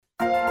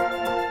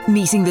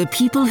Meeting the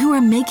people who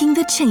are making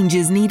the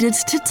changes needed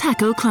to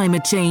tackle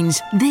climate change.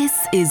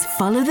 This is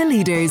Follow the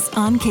Leaders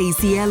on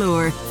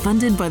KCLR,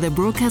 funded by the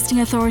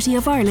Broadcasting Authority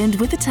of Ireland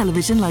with a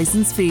television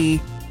licence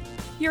fee.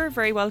 You're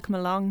very welcome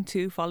along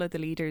to Follow the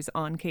Leaders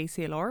on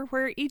KCLR,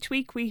 where each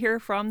week we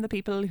hear from the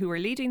people who are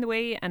leading the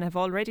way and have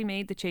already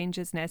made the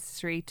changes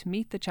necessary to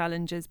meet the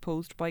challenges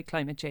posed by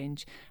climate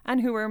change,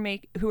 and who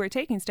are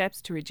taking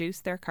steps to reduce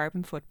their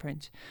carbon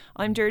footprint.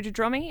 I'm Deirdre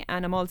Drummy,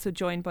 and I'm also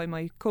joined by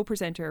my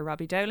co-presenter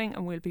Robbie Dowling,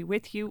 and we'll be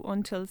with you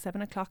until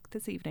 7 o'clock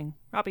this evening.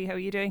 Robbie, how are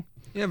you doing?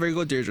 Yeah, very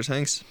good, Deirdre,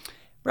 thanks.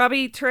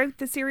 Robbie, throughout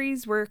the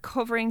series we're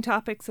covering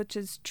topics such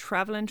as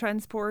travel and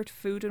transport,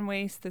 food and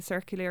waste, the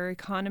circular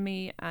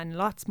economy and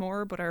lots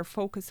more, but our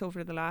focus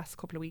over the last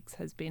couple of weeks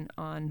has been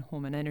on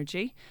home and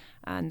energy,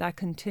 and that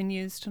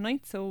continues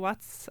tonight. So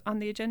what's on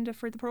the agenda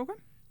for the programme?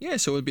 Yeah,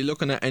 so we'll be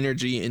looking at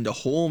energy in the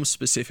home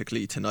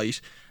specifically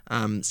tonight.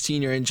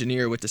 Senior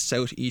engineer with the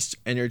South East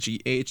Energy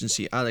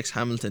Agency, Alex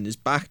Hamilton, is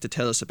back to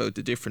tell us about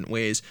the different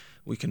ways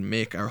we can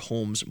make our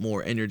homes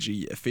more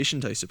energy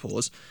efficient, I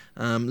suppose.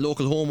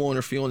 Local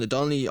homeowner Fiona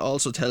Donnelly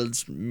also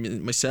tells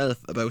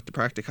myself about the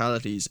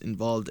practicalities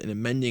involved in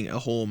amending a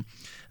home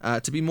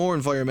to be more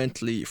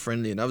environmentally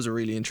friendly, and that was a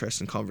really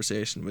interesting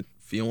conversation with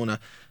Fiona.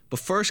 But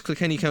first,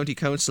 Kilkenny County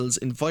Council's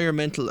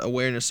Environmental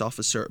Awareness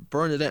Officer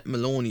Bernadette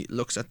Maloney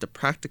looks at the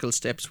practical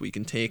steps we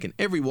can take in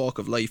every walk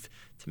of life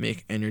to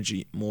make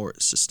energy more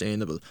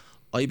sustainable.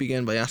 I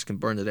began by asking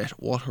Bernadette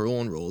what her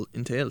own role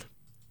entailed.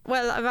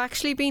 Well, I've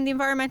actually been the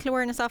Environmental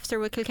Awareness Officer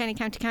with Kilkenny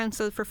County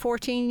Council for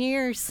 14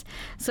 years.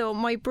 So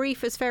my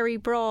brief is very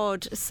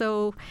broad.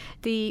 So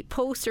the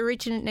post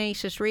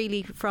originated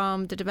really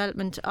from the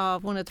development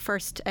of one of the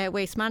first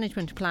waste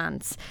management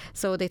plans.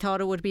 So they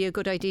thought it would be a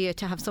good idea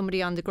to have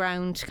somebody on the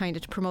ground kind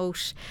of to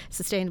promote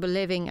sustainable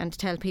living and to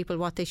tell people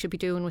what they should be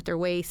doing with their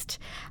waste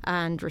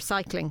and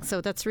recycling.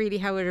 So that's really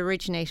how it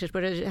originated,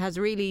 but it has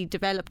really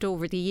developed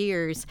over the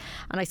years.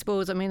 And I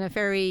suppose I'm in a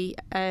very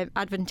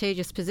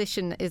advantageous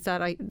position is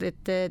that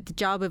the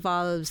job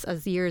evolves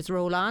as the years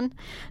roll on.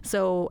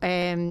 So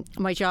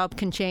my job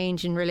can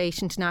change in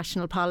relation to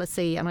national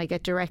policy, and I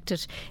get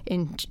directed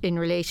in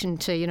relation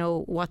to, you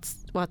know, what's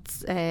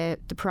the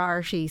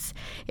priorities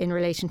in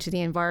relation to the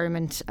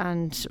environment,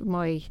 and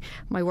my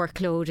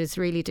workload is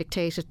really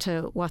dictated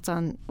to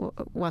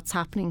what's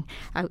happening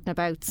out and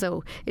about.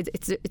 So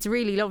it's a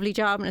really lovely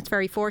job, and it's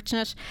very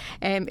fortunate.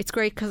 It's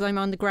great because I'm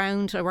on the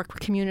ground. I work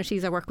with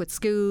communities, I work with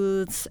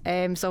schools,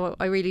 so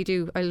I really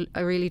do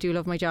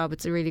love my job.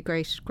 It's a really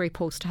great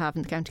post to have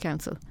in the County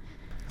Council.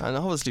 And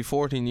obviously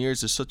 14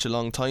 years is such a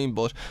long time,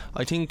 but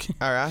I think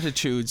our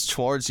attitudes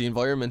towards the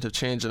environment have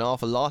changed an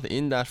awful lot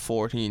in that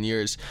 14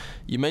 years.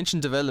 You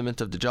mentioned development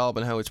of the job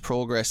and how it's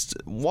progressed.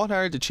 What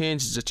are the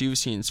changes that you've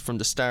seen from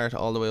the start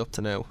all the way up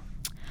to now?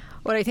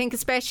 Well, I think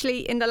especially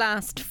in the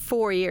last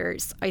 4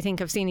 years, I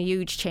think I've seen a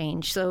huge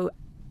change. So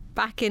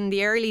back in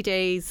the early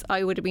days,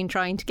 I would have been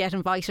trying to get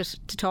invited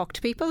to talk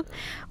to people,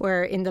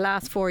 where in the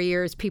last 4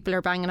 years, people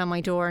are banging on my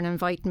door and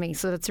inviting me.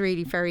 So that's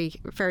really very,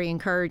 very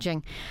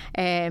encouraging.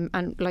 And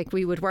like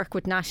we would work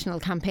with national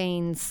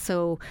campaigns,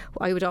 so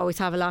I would always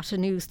have a lot of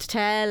news to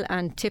tell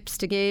and tips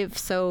to give.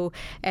 So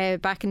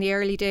back in the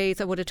early days,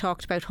 I would have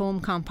talked about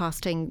home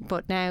composting,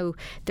 but now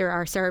there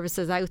are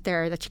services out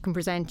there that you can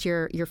present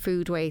your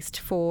food waste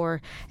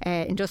for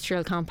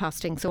industrial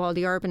composting. So all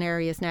the urban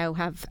areas now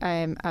have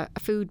a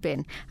food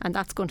bin, and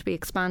that's going to be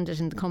expanded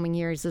in the coming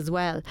years as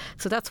well.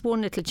 So that's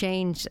one little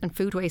change, and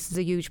food waste is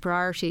a huge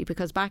priority,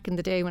 because back in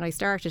the day when I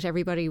started,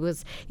 everybody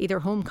was either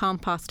home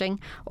composting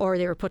or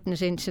they were putting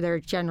it into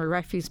their general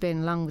refuse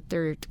bin along with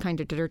their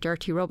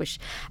dirty rubbish.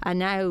 And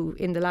now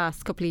in the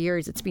last couple of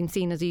years, it's been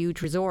seen as a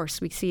huge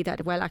resource. We see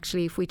that, well,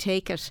 actually if we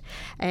take it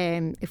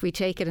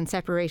and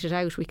separate it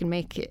out, we can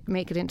make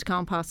it into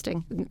compost,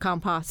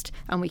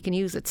 and we can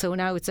use it. So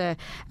now it's a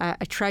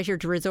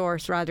treasured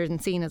resource rather than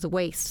seen as a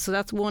waste. So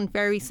that's one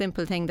very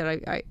simple thing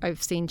that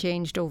I've seen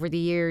changed over the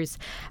years.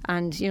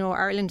 And you know,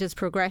 Ireland is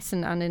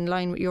progressing, and in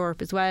line with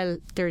Europe as well,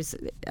 there's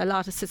a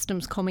lot of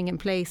systems coming in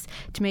place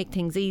to make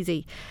things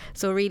easy.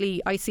 So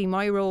really I see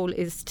my role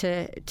is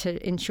to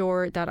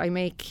ensure that I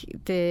make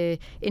the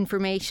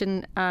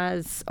information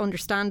as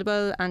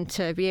understandable and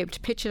to be able to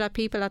pitch it at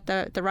people at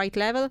the right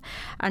level.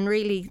 And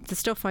really the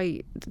stuff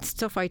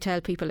I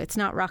tell people, it's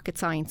not rocket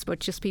science, but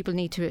just people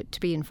need to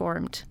be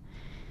informed.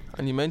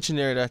 And you mentioned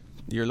there that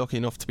you're lucky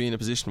enough to be in a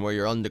position where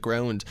you're on the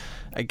ground.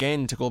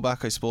 Again, to go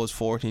back, I suppose,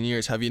 14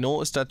 years, have you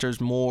noticed that there's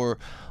more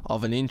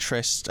of an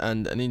interest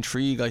and an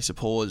intrigue, I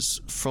suppose,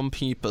 from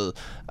people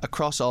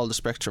across all the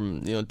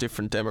spectrum, you know,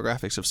 different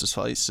demographics of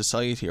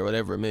society or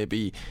whatever it may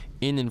be,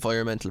 in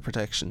environmental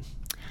protection?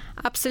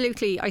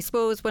 Absolutely. I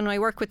suppose when I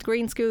work with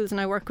green schools and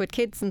I work with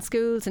kids in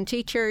schools and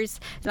teachers,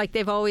 like,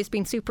 they've always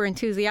been super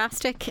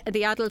enthusiastic.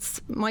 The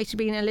adults might have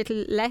been a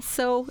little less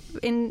so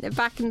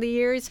back in the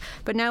years,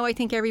 but now I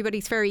think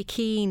everybody's very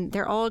keen.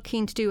 They're all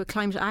keen to do a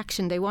climate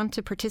action. They want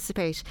to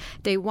participate.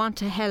 They want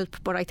to help,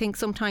 but I think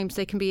sometimes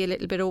they can be a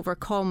little bit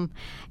overcome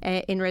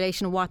in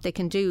relation to what they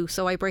can do.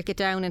 So I break it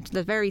down into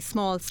the very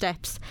small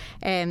steps.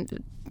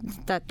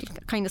 that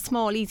kind of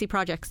small, easy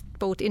projects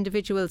both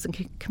individuals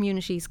and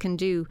communities can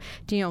do,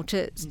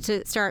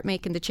 to start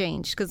making the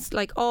change. Because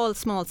like all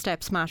small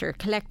steps matter.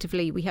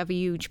 Collectively, we have a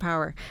huge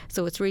power.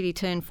 So it's really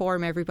to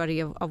inform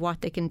everybody of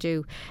what they can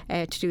do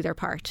to do their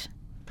part.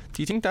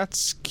 Do you think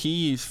that's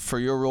key for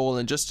your role,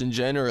 and just in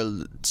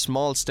general,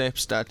 small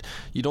steps, that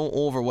you don't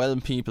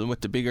overwhelm people with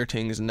the bigger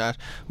things, and that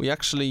we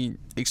actually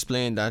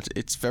explain that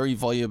it's very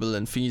viable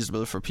and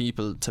feasible for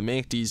people to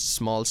make these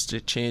small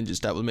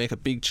changes that will make a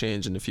big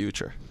change in the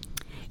future?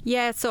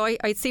 Yeah, so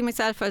I see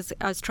myself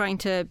as trying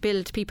to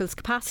build people's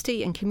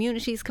capacity and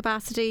communities'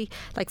 capacity.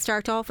 Like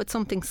start off with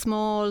something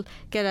small,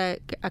 get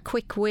a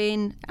quick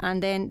win,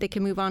 and then they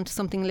can move on to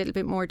something a little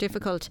bit more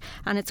difficult.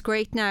 And it's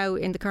great now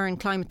in the current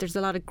climate. There's a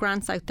lot of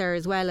grants out there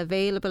as well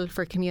available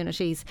for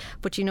communities.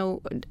 But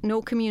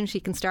no community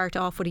can start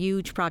off with a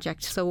huge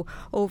project. So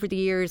over the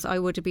years, I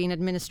would have been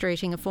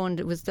administrating a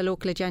fund. It was the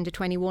local Agenda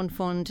 21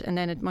 fund, and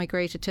then it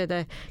migrated to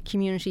the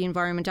Community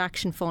Environment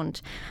Action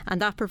Fund, and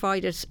that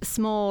provided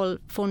small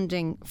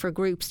funding for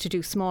groups to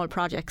do small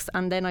projects.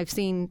 And then I've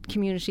seen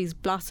communities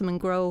blossom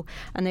and grow,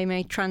 and they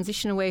may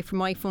transition away from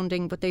my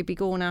funding, but they'd be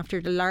going after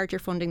the larger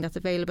funding that's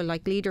available,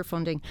 like leader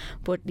funding.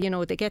 But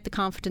they get the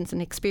confidence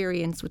and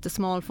experience with the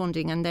small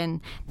funding, and then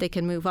they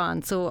can move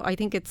on. So I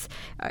think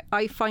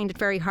I find it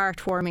very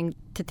heartwarming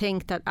to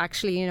think that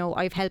actually,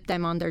 I've helped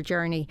them on their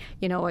journey.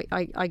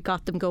 I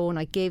got them going,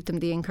 I gave them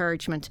the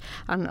encouragement,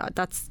 and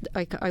that's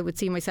I would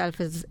see myself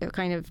as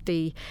kind of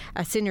a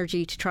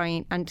synergy to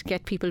try and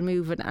get people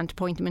moving and to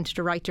point them into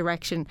the right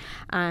direction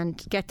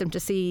and get them to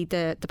see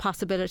the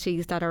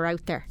possibilities that are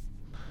out there.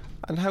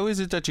 And how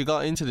is it that you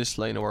got into this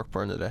line of work,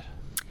 Bernadette?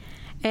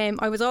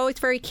 I was always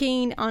very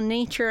keen on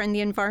nature and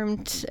the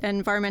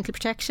environmental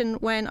protection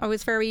when I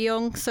was very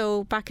young.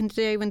 So back in the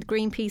day when the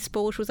Greenpeace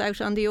boat was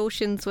out on the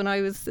oceans when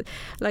I was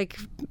like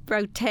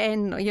about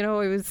 10,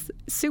 I was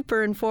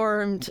super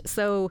informed.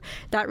 So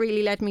that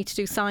really led me to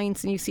do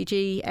science in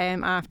UCG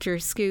after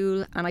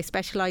school, and I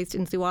specialised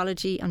in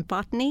zoology and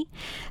botany.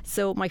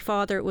 So my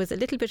father was a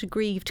little bit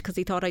aggrieved because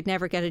he thought I'd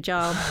never get a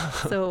job.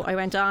 So I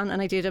went on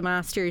and I did a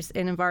master's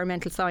in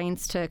environmental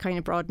science to kind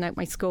of broaden out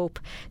my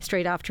scope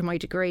straight after my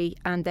degree.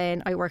 And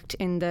then I worked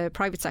in the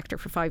private sector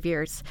for 5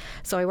 years.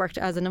 So I worked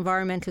as an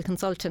environmental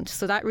consultant.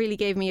 So that really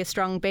gave me a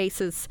strong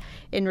basis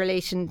in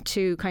relation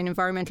to kind of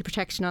environmental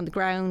protection on the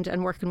ground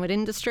and working with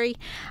industry.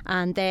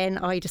 And then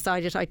I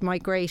decided I'd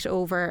migrate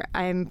over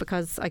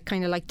because I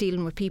kind of like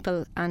dealing with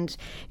people. And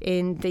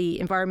in the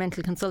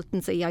environmental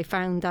consultancy, I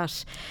found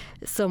that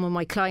some of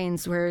my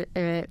clients were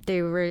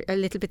they were a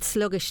little bit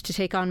sluggish to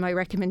take on my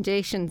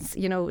recommendations.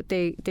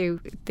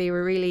 They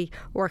were really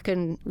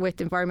working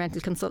with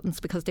environmental consultants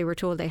because they were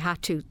told they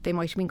had to. They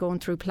might have been going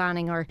through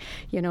planning, or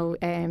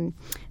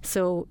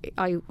so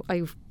I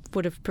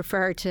would have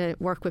preferred to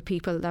work with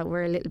people that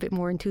were a little bit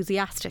more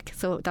enthusiastic.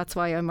 So that's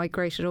why I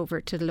migrated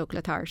over to the local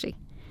authority.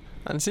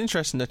 And it's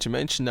interesting that you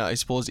mentioned that. I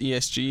suppose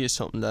ESG is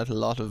something that a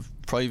lot of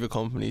private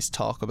companies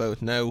talk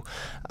about now.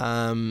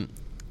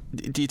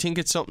 Do you think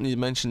it's something you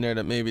mentioned there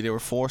that maybe they were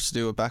forced to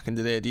do it back in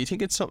the day? Do you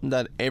think it's something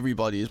that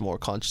everybody is more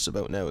conscious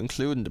about now,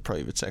 including the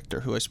private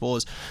sector, who I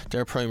suppose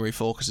their primary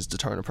focus is to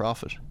turn a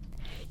profit?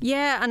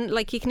 Yeah, and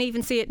like you can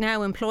even see it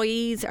now,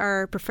 employees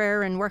are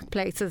preferring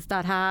workplaces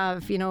that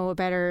have, a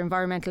better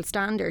environmental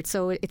standard.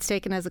 So it's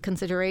taken as a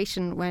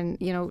consideration when,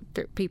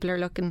 people are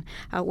looking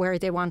at where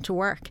they want to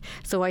work.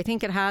 So I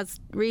think it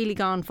has really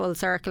gone full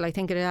circle. I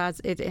think it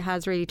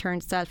has really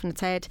turned itself on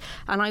its head.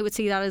 And I would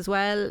see that as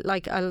well.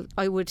 Like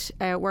I would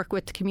work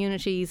with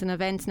communities and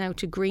events now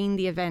to green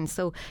the events.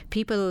 So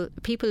people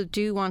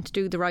do want to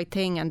do the right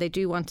thing, and they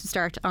do want to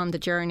start on the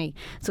journey.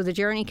 So the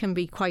journey can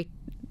be quite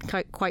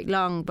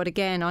long, but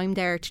again, I'm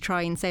there to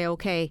try and say,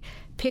 okay,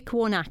 pick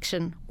one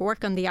action,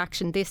 work on the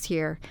action this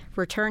year,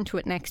 return to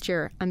it next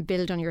year, and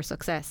build on your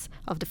success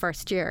of the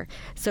first year.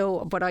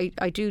 So, but I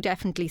do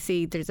definitely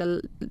see there's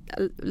a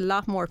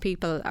lot more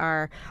people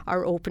are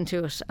open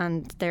to it,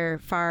 and they're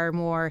far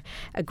more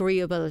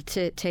agreeable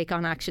to take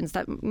on actions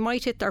that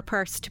might hit their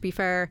purse, to be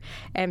fair.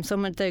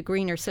 Some of the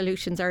greener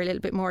solutions are a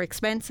little bit more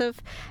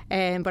expensive,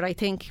 but I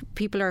think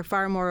people are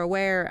far more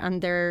aware,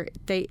 and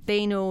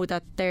they know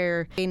that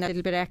they're paying a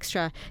little bit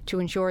extra to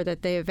ensure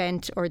that the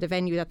event or the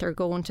venue that they're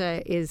going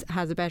to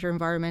has a better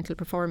environmental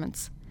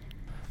performance.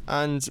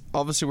 And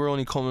obviously we're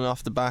only coming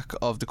off the back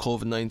of the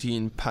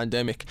COVID-19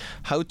 pandemic.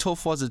 How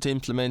tough was it to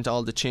implement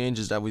all the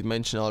changes that we've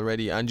mentioned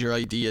already and your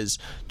ideas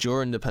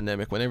during the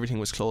pandemic when everything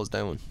was closed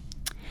down?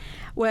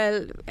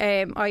 Well,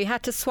 I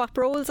had to swap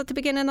roles at the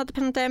beginning of the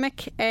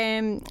pandemic.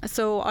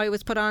 So I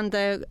was put on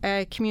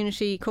the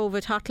community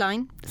COVID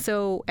hotline.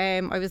 So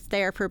I was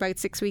there for about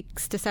 6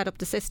 weeks to set up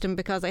the system,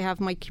 because I have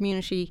my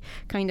community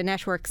kind of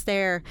networks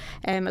there.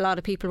 A lot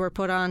of people were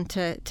put on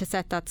to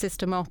set that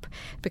system up,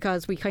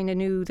 because we kind of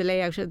knew the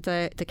layout of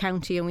the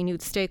county and we knew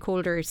the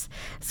stakeholders.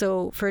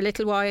 So for a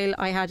little while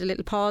I had a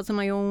little pause in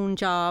my own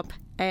job.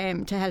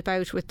 to help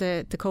out with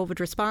the COVID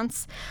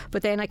response.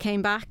 But then I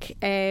came back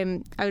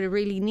out of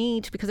really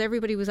need, because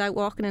everybody was out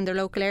walking in their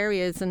local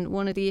areas, and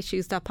one of the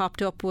issues that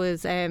popped up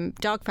was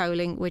dog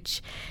fouling,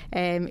 which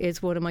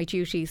is one of my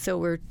duties.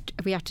 So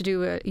we had to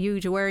do a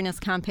huge awareness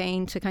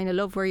campaign to kind of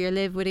love where you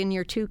live within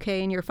your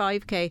 2K and your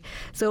 5K.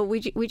 So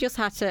we just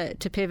had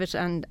to pivot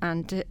and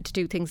to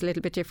do things a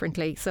little bit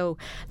differently. So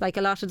like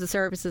a lot of the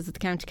services at the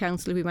County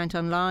Council, we went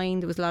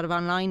online. There was a lot of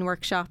online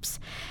workshops.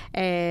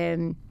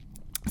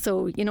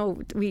 So, you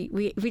know,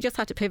 we just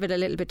had to pivot a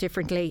little bit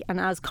differently. And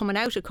as coming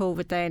out of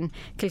COVID then,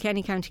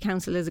 Kilkenny County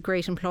Council is a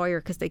great employer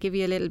because they give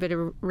you a little bit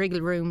of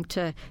wriggle room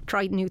to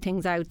try new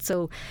things out.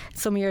 So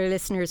some of your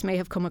listeners may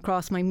have come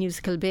across my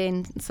musical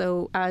bin.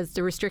 So as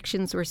the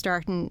restrictions were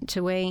starting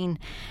to wane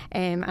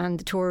and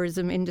the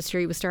tourism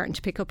industry was starting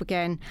to pick up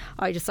again,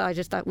 I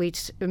decided that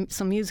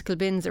some musical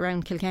bins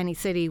around Kilkenny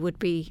City would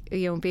be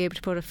able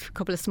to put a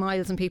couple of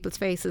smiles on people's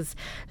faces.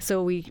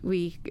 So we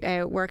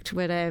worked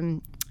with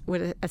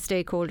a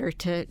stakeholder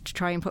to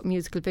try and put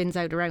musical bins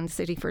out around the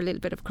city for a little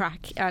bit of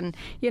crack. And,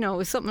 you know, it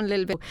was something a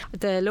little bit.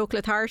 The local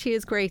authority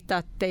is great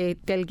that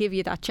they'll give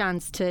you that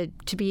chance to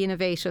be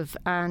innovative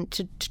and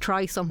to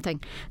try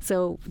something.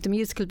 So the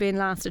musical bin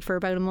lasted for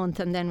about a month,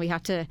 and then we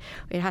had to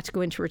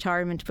go into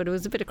retirement, but it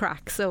was a bit of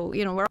crack. So,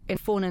 you know, we're in a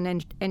fun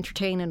and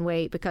entertaining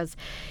way, because,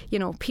 you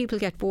know, people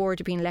get bored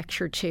of being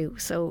lectured to.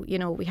 So, you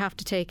know, we have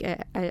to take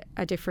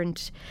a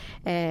different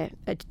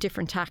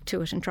tack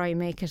to it and try and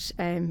make it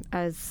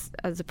as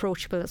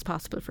approachable as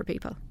possible for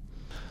people.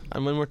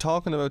 And when we're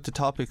talking about the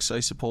topics,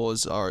 I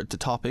suppose, or the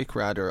topic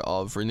rather,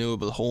 of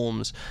renewable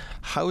homes,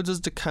 how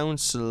does the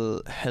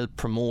council help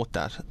promote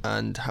that,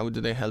 and how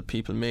do they help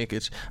people make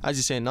it, as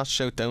you say, not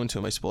shout down to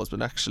them, I suppose,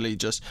 but actually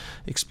just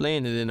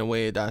explain it in a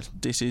way that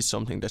this is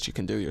something that you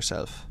can do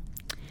yourself?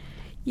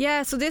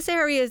 Yeah, so this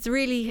area is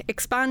really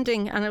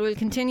expanding, and it will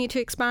continue to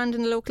expand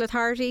in the local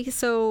authority.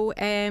 So,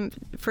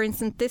 for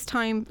instance, this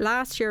time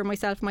last year,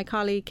 myself and my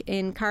colleague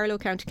in Carlow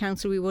County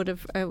Council, we would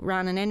have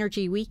ran an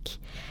energy week,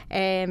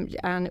 and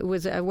it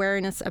was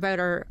awareness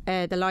about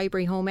the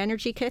library home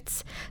energy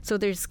kits. So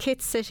there's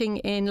kits sitting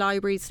in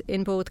libraries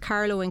in both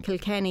Carlow and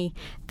Kilkenny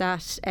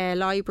that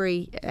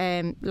library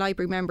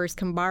members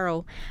can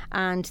borrow,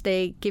 and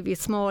they give you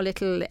small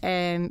little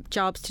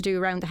jobs to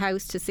do around the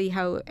house to see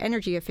how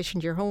energy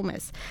efficient your home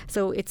is.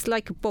 So it's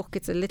like a book.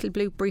 It's a little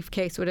blue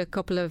briefcase with a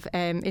couple of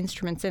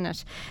instruments in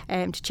it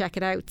to check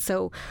it out.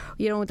 So,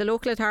 you know, the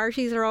local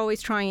authorities are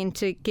always trying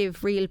to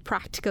give real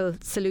practical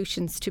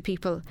solutions to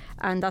people,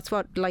 and that's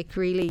what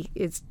really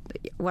is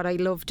what I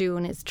love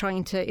doing, is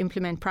trying to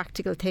implement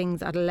practical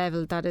things at a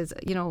level that is,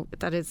 you know,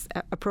 that is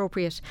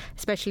appropriate,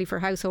 especially for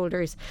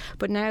householders.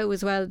 But now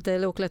as well, the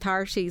local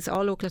authorities,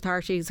 all local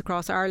authorities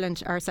across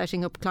Ireland, are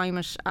setting up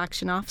climate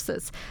action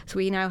offices. So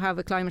we now have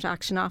a climate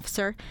action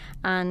officer,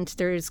 and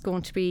there's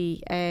going to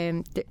be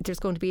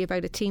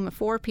about a team of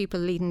 4 people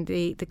leading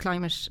the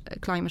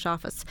climate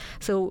office.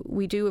 So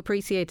we do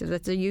appreciate that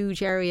it's a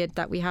huge area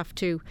that we have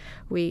to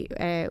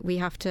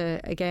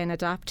again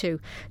adapt to.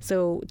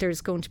 So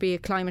there's going to be a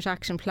climate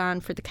action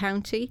plan for the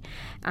county,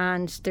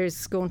 and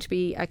there's going to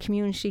be a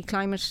community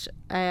climate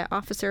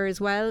officer as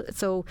well.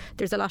 So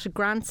there's a lot of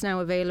grants now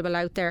available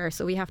out there,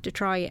 so we have to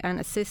try and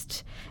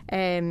assist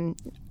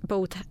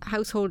both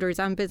householders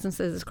and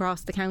businesses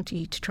across the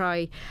county to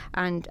try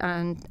and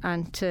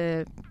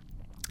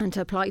to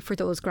apply for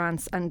those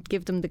grants and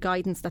give them the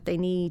guidance that they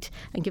need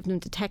and give them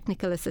the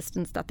technical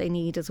assistance that they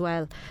need as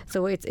well.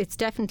 So it's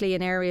definitely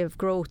an area of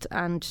growth,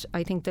 and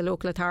I think the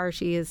local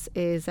authority is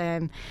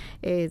going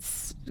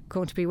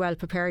to be well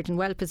prepared and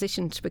well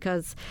positioned,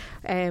 because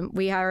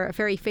we are a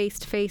very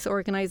face-to-face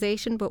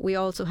organisation, but we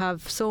also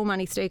have so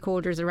many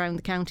stakeholders around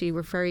the county.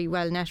 We're very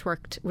well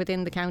networked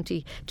within the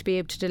county to be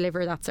able to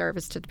deliver that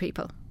service to the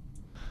people.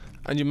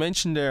 And you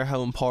mentioned there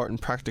how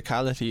important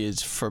practicality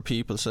is for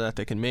people so that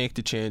they can make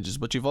the changes,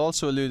 but you've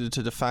also alluded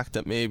to the fact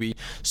that maybe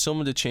some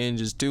of the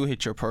changes do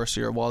hit your purse or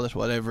your wallet,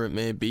 whatever it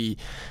may be.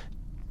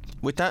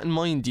 With that in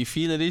mind, do you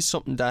feel it is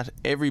something that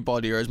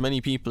everybody, or as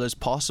many people as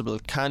possible,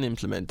 can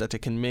implement, that they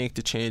can make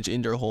the change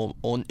in their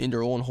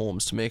own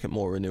homes to make it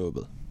more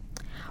renewable?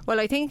 Well,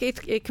 I think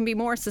it can be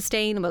more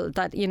sustainable,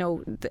 that, you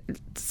know,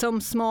 some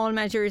small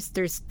measures,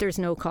 there's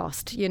no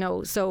cost, you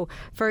know. So,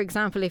 for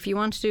example, if you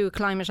want to do a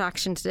climate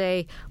action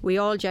today, we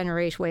all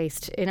generate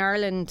waste. In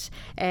Ireland,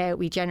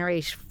 we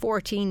generate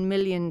 14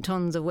 million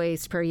tonnes of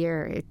waste per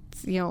year.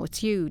 It's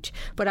huge.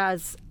 But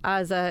as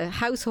a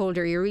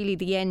householder, you're really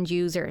the end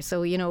user.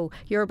 So, you know,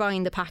 you're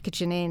buying the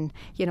packaging in,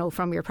 you know,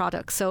 from your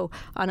products. So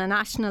on a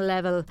national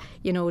level,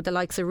 you know, the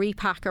likes of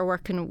Repack are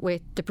working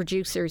with the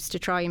producers to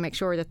try and make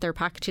sure that their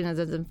packaging is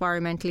as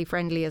environmentally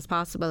friendly as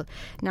possible.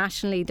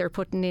 Nationally, they're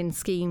putting in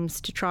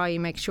schemes to try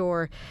and make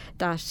sure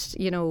that,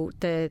 you know,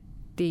 the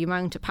the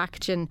amount of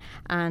packaging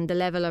and the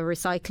level of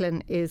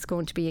recycling is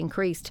going to be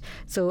increased.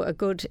 So a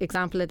good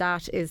example of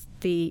that is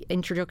the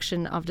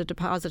introduction of the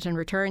deposit and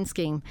return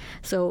scheme.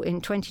 So in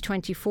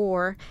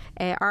 2024,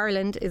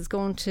 Ireland is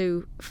going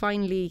to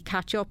finally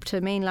catch up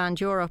to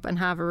mainland Europe and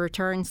have a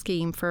return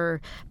scheme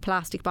for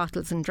plastic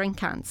bottles and drink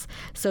cans.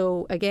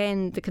 So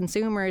again, the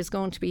consumer is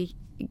going to be,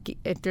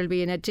 there'll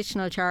be an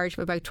additional charge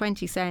of about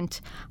 20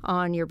 cents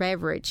on your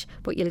beverage,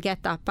 but you'll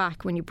get that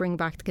back when you bring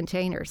back the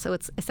container. So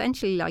it's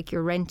essentially like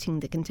you're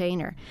renting the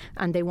container,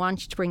 and they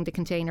want you to bring the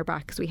container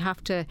back, because we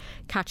have to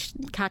catch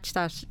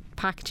that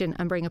packaging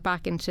and bring it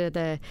back into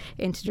the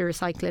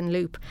recycling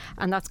loop,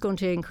 and that's going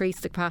to increase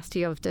the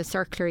capacity of the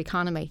circular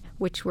economy,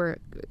 which we're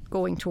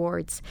going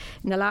towards.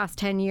 In the last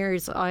 10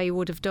 years, I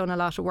would have done a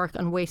lot of work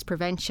on waste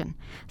prevention.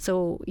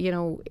 So, you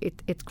know,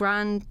 it's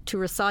grand to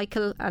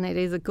recycle, and it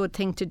is a good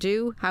thing to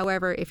do.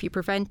 However, if you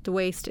prevent the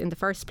waste in the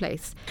first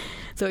place,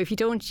 so if you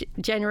don't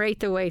generate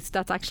the waste,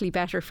 that's actually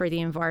better for the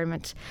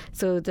environment.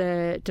 So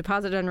the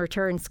deposit and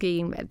return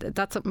scheme,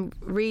 that's something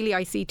really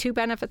I see two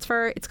benefits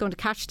for. It's going to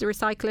catch the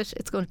recyclate,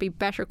 it's going to be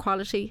better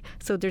quality,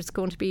 so there's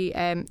going to be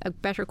a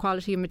better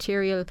quality of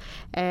material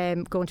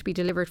going to be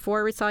delivered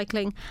for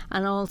recycling.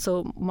 And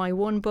also, my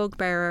one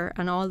bugbearer,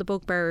 and all the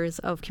bugbearers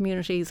of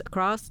communities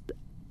across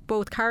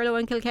both Carlow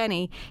and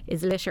Kilkenny,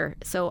 is litter.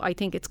 So I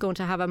think it's going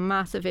to have a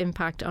massive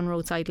impact on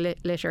roadside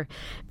litter,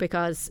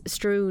 because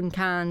strewn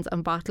cans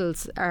and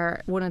bottles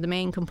are one of the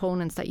main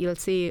components that you'll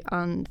see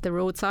on the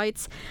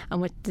roadsides.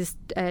 And with this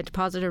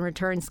deposit and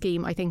return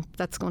scheme, I think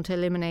that's going to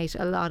eliminate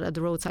a lot of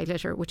the roadside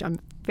litter, which I'm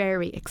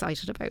very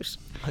excited about.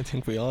 I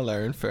think we all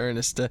are, in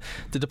fairness. The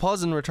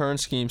deposit and return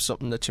scheme,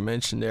 something that you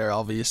mentioned there,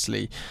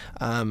 obviously,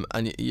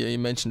 and you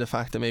mentioned the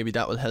fact that maybe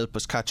that will help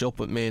us catch up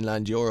with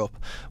mainland Europe.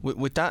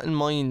 With that in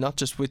mind, not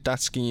just with that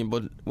scheme,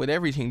 but with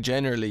everything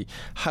generally,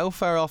 how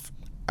far off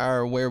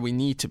are where we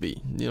need to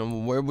be? You know,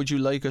 where would you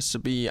like us to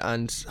be,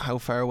 and how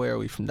far away are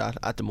we from that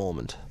at the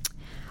moment?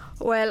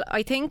 Well,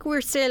 I think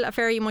we're still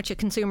very much a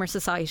consumer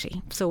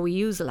society, so we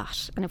use a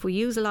lot, and if we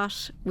use a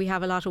lot, we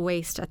have a lot of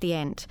waste at the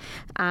end,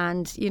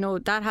 and you know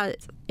that has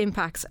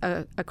impacts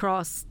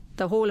across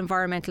the whole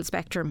environmental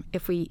spectrum.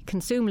 If we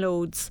consume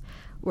loads,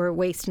 we're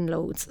wasting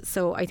loads.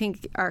 So I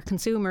think our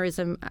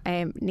consumerism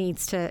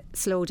needs to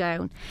slow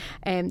down.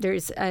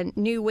 There's a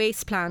new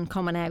waste plan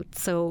coming out.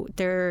 So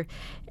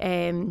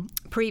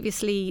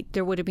previously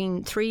there would have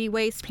been 3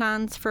 waste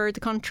plans for the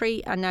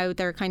country, and now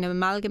they're kind of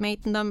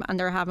amalgamating them, and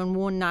they're having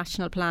one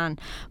national plan.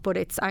 But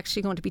it's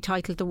actually going to be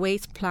titled the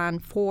Waste Plan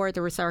for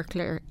the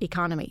Circular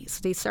Economy. So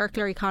the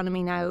circular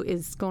economy now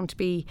is going to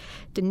be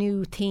the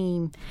new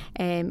theme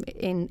in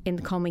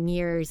the coming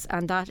years,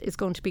 and that is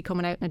going to be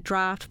coming out in a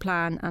draft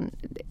plan,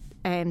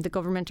 and the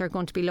government are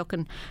going to be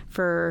looking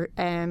for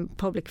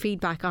public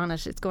feedback on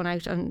it. It's going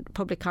out on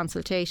public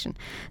consultation.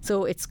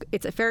 So it's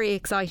a very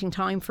exciting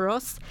time for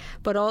us,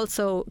 but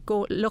also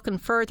looking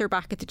further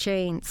back at the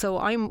chain. So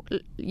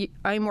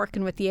I'm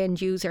working with the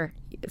end user.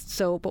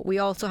 So, but we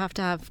also have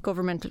to have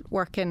government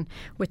working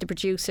with the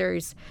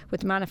producers,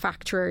 with the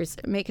manufacturers,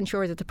 making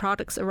sure that the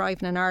products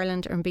arriving in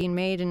Ireland and being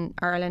made in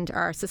Ireland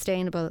are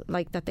sustainable,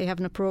 like that they have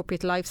an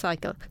appropriate life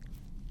cycle.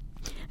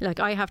 Like,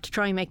 I have to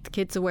try and make the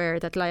kids aware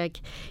that, like,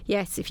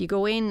 yes, if you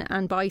go in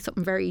and buy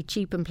something very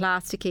cheap and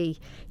plasticky,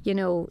 you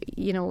know,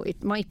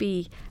 it might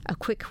be a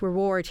quick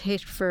reward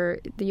hit for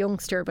the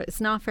youngster, but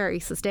it's not very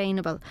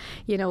sustainable,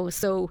 you know.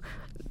 So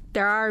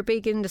there are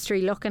big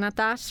industry looking at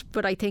that,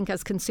 but I think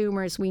as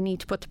consumers we need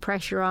to put the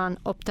pressure on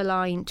up the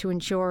line to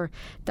ensure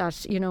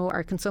that, you know,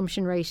 our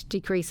consumption rate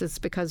decreases,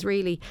 because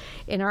really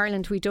in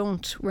Ireland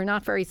we're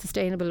not very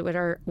sustainable with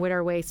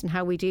our waste and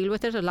how we deal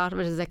with it. A lot of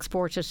it is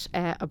exported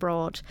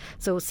abroad.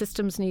 So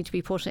systems need to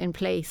be put in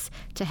place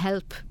to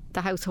help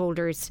the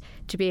householders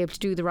to be able to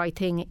do the right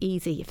thing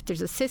easy. If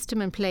there's a system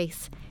in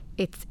place,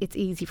 it's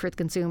easy for the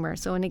consumer.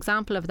 So an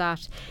example of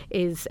that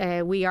is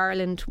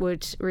Ireland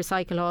would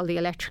recycle all the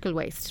electrical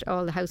waste,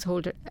 all the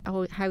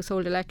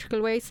household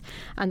electrical waste,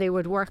 and they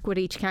would work with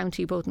each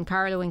county, both in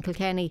Carlow and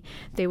Kilkenny.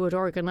 They would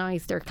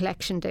organise their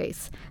collection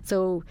days.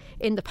 So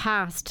in the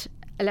past,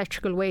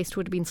 electrical waste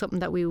would have been something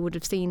that we would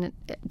have seen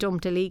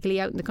dumped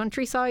illegally out in the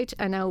countryside,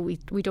 and now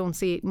we don't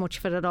see much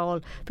of it at all,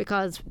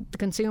 because the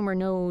consumer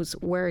knows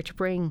where to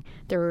bring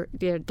their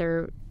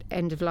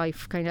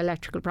end-of-life kind of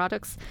electrical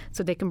products,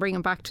 so they can bring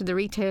them back to the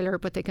retailer,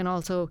 but they can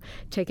also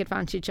take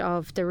advantage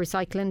of the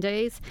recycling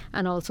days,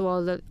 and also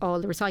all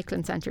the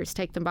recycling centres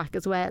take them back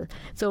as well.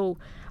 So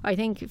I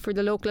think for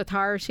the local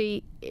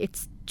authority,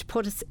 it's to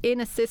put us in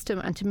a system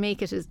and to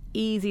make it as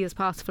easy as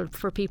possible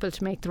for people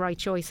to make the right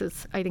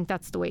choices. I think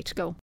that's the way to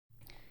go.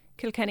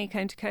 Kilkenny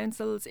County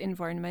Council's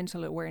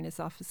Environmental Awareness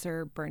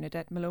Officer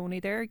Bernadette Maloney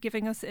there,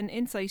 giving us an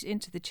insight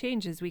into the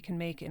changes we can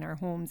make in our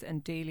homes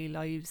and daily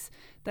lives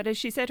that, as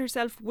she said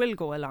herself, will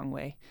go a long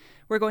way.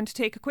 We're going to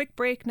take a quick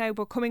break now,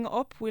 but coming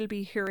up we'll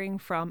be hearing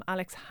from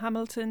Alex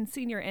Hamilton,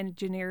 Senior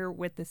Engineer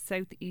with the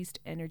South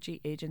East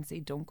Energy Agency.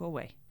 Don't go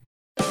away.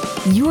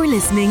 You're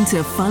listening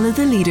to Follow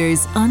the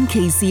Leaders on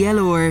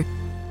KCLR.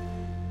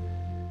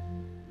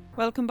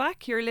 Welcome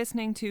back. You're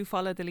listening to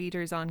Follow the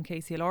Leaders on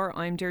KCLR.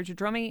 I'm Deirdre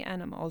Drummy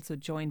and I'm also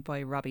joined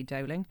by Robbie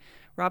Dowling.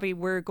 Robbie,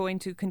 we're going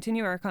to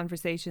continue our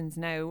conversations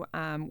now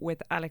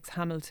with Alex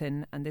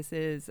Hamilton, and this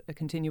is a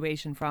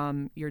continuation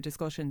from your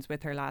discussions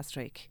with her last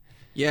week.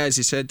 Yeah, as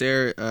you said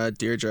there,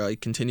 Deirdre, I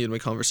continued my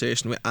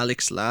conversation with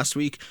Alex last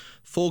week,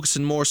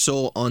 focusing more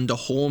so on the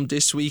home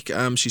this week.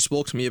 She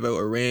spoke to me about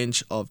a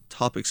range of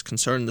topics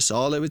concerning us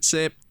all, I would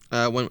say,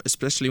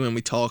 especially when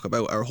we talk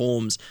about our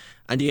homes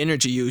and the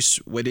energy use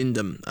within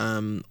them.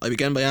 I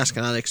began by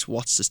asking Alex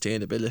what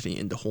sustainability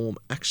in the home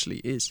actually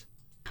is.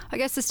 I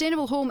guess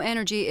sustainable home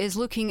energy is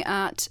looking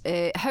at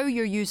how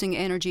you're using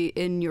energy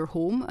in your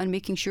home and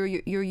making sure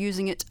you're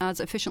using it as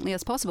efficiently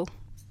as possible.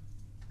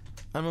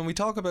 And when we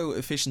talk about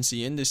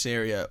efficiency in this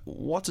area,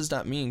 what does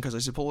that mean? Because I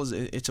suppose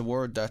it's a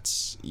word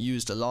that's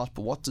used a lot,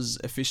 but what does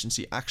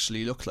efficiency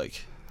actually look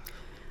like?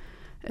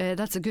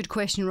 That's a good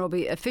question,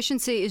 Robbie.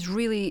 Efficiency is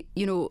really,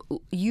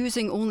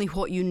 using only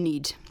what you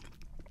need.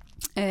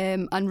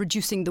 And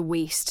reducing the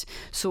waste.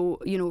 So,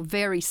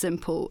 very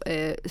simple,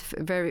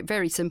 very,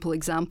 very simple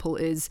example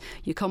is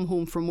you come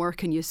home from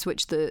work and you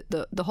switch the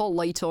hall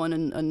light on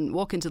and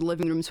walk into the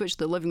living room, switch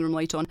the living room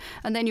light on,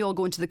 and then you all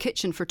go into the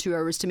kitchen for 2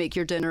 hours to make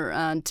your dinner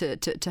and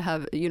to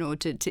have,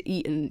 to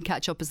eat and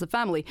catch up as a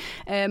family.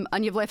 And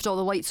you've left all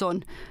the lights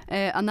on,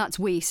 and that's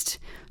waste.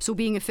 So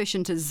being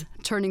efficient is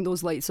turning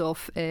those lights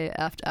off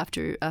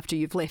after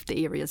you've left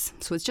the areas.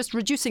 So it's just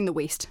reducing the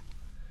waste.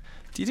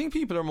 Do you think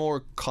people are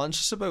more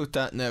conscious about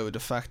that now? The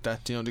fact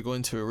that, they go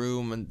into a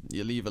room and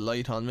you leave a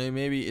light on.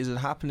 Maybe is it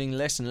happening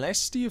less and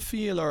less, do you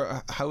feel?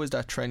 Or how has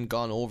that trend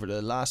gone over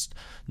the last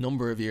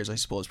number of years, I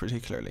suppose,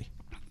 particularly?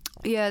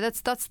 Yeah,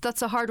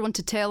 that's a hard one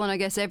to tell, and I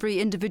guess every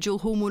individual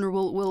homeowner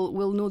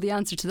will know the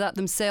answer to that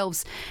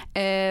themselves.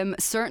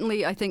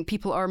 Certainly, I think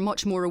people are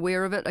much more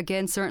aware of it.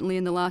 Again, certainly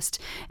in the last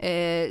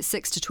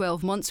 6 to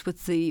 12 months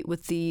with the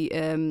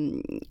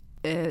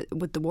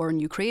war in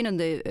Ukraine and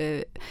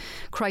the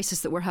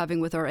crisis that we're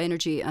having with our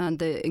energy and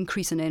the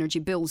increase in energy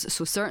bills.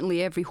 So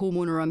certainly every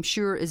homeowner, I'm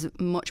sure, is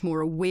much more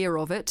aware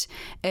of it,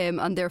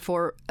 and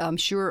therefore I'm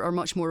sure are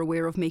much more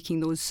aware of making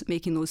those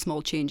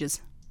small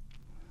changes.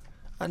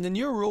 And in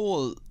your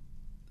role,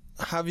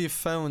 have you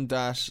found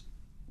that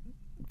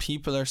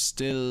people are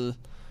still,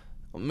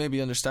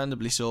 maybe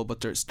understandably so, but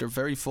they're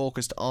very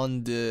focused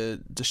on the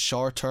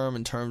short term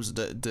in terms of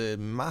the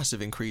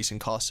massive increase in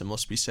costs, it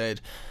must be said,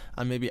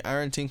 and maybe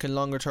aren't thinking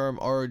longer term?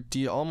 Or do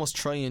you almost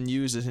try and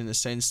use it in the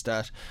sense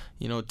that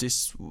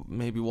this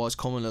maybe was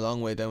coming a long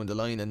way down the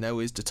line and now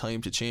is the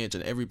time to change,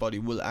 and everybody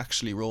will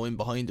actually row in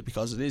behind it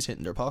because it is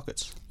hitting their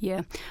pockets?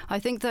 Yeah, I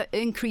think that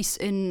increase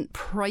in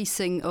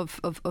pricing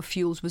of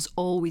fuels was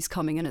always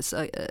coming, and it's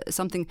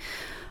something,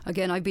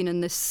 again, I've been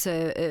in this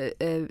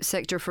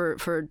sector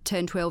for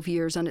 10, 12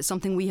 years, and it's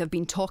something we have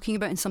been talking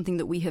about and something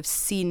that we have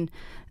seen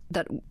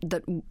that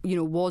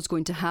was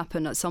going to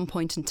happen at some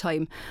point in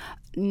time.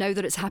 Now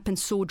that it's happened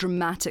so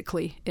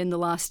dramatically in the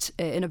last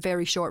in a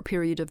very short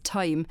period of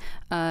time,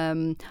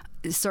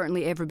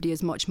 certainly everybody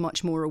is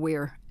much more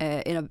aware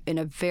in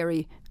a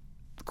very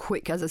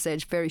quick, as I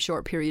said, very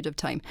short period of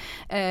time.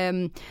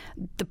 The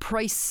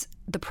price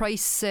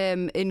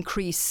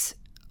increase,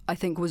 I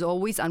think, was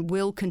always and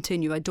will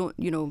continue. I don't,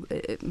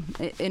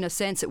 in a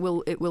sense, it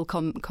will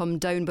come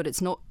down, but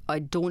it's not. I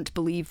don't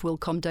believe will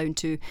come down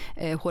to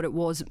what it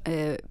was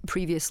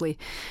previously,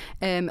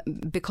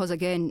 because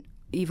again,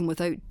 even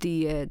without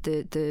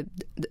the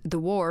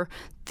war,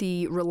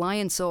 the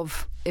reliance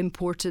of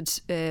imported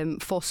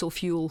fossil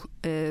fuel,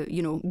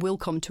 will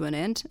come to an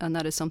end, and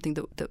that is something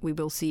that we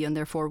will see, and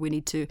therefore we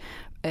need to,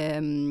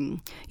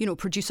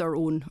 produce our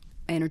own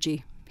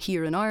energy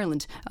here in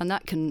Ireland, and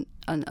that can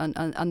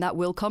and that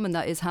will come, and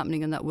that is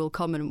happening, and that will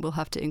come, and we'll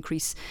have to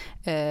increase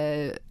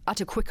at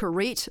a quicker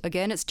rate.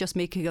 Again, it's just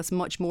making us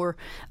much more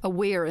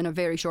aware in a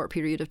very short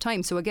period of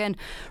time. So again,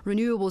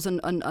 renewables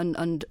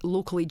and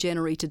locally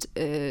generated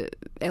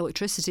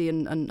electricity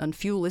and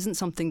fuel isn't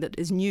something that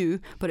is new,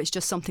 but it's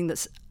just something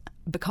that's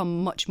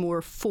become much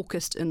more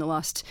focused in the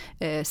last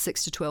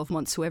 6 to 12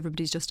 months, so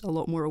everybody's just a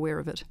lot more aware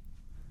of it.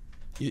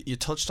 You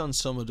touched on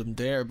some of them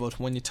there, but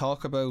when you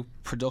talk about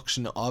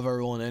production of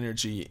our own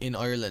energy in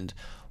Ireland,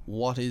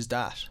 what is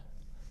that?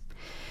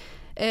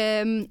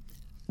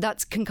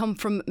 That can come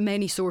from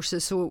many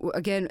sources. So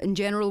again, in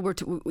general,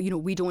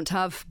 we don't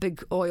have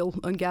big oil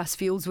and gas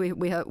fields.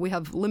 We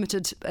have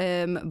limited,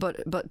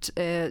 but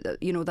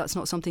that's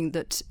not something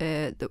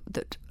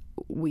that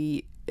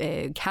we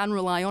can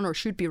rely on or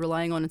should be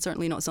relying on, and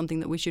certainly not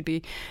something that we should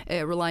be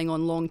relying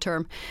on long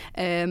term.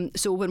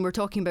 So when we're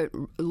talking about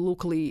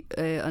locally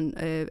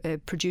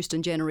produced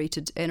and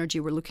generated energy,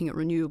 we're looking at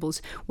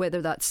renewables,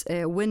 whether that's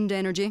wind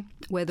energy,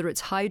 whether it's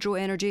hydro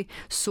energy,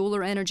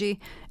 solar energy,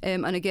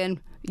 and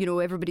again,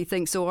 everybody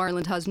thinks,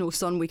 Ireland has no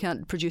sun, we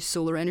can't produce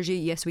solar energy.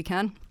 Yes, we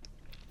can.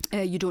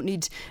 You don't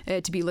need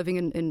to be living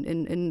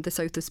in the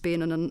south of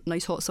Spain on a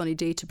nice hot sunny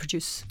day to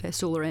produce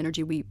solar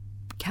energy. We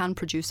can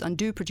produce and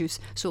do produce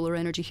solar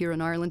energy here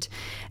in Ireland,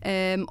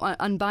 and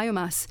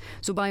biomass.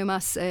 So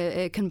biomass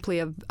can play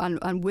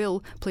and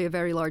will play a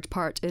very large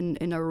part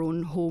in our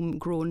own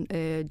homegrown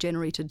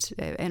generated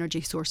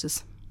energy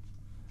sources.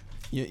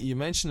 You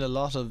mentioned a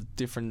lot of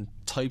different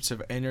types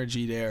of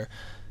energy there,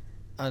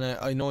 and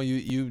I know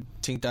you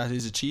think that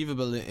is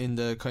achievable in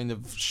the kind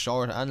of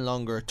short and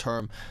longer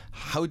term.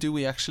 How do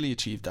we actually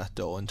achieve that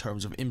though, in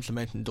terms of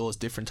implementing those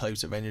different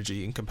types of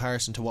energy in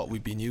comparison to what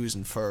we've been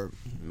using for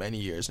many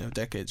years now,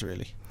 decades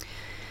really?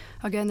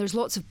 Again, there's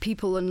lots of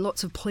people and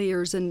lots of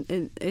players in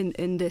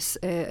this,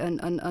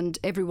 and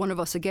every one of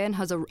us again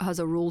has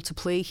a role to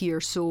play here.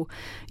 So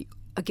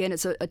again,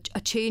 it's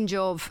a change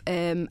of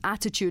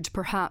attitude,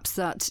 perhaps,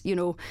 that, you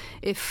know,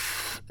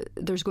 if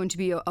there's going to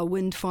be a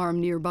wind farm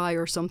nearby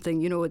or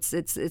something, you know,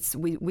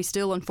 we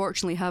still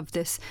unfortunately have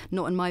this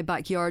not in my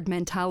backyard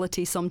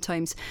mentality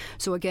sometimes.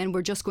 So again,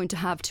 we're just going to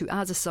have to,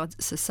 as a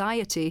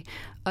society,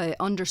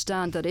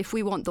 understand that if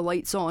we want the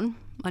lights on,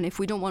 and if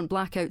we don't want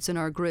blackouts in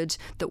our grid,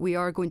 that we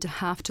are going to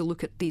have to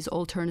look at these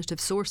alternative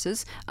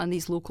sources and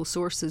these local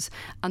sources.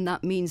 And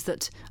that means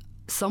that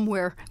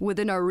somewhere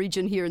within our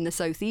region here in the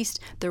southeast,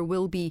 there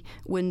will be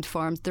wind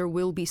farms, there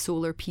will be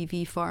solar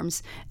PV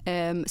farms.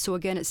 So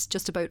again, it's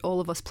just about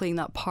all of us playing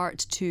that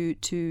part to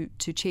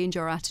change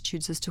our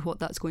attitudes as to what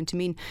that's going to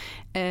mean.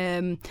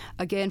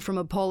 Again, from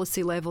a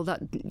policy level,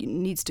 that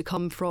needs to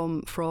come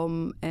from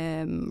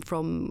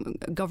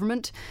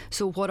government.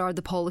 So what are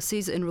the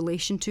policies in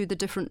relation to the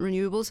different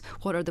renewables?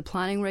 What are the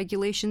planning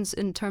regulations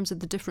in terms of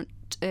the different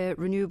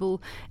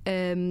renewable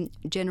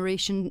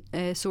generation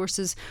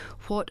sources?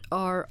 What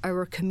are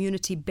our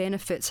community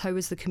benefits? How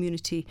is the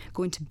community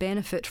going to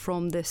benefit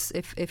from this?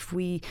 If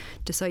we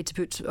decide to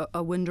put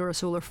a wind or a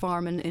solar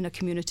farm in a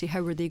community,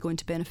 how are they going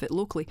to benefit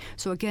locally?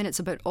 So again, it's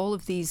about all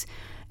of these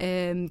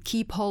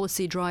key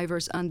policy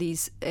drivers and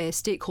these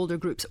stakeholder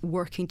groups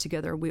working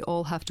together. We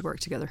all have to work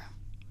together.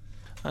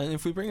 And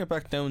if we bring it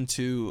back down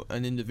to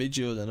an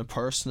individual and a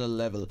personal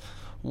level,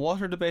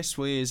 what are the best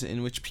ways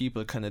in which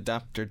people can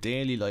adapt their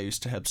daily lives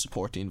to help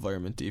support the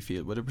environment, do you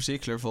feel, with a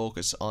particular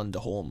focus on the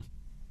home?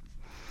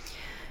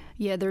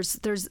 Yeah, there's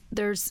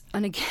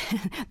and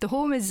again, the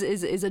home is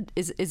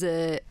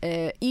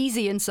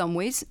easy in some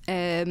ways.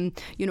 You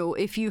know,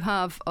 if you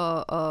have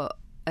a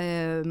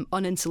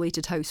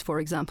uninsulated house, for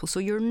example, so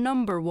your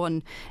number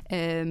one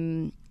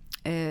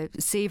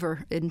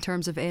saver in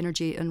terms of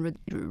energy and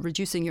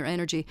reducing your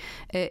energy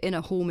in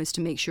a home is to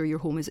make sure your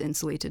home is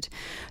insulated.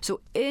 So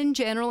in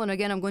general, and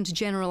again I'm going to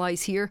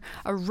generalise here,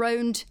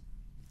 around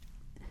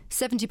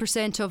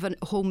 70% of a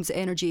home's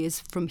energy is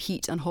from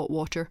heat and hot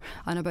water,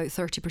 and about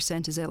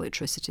 30% is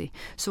electricity.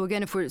 So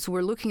again, if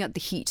we're looking at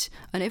the heat,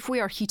 and if we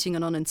are heating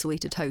an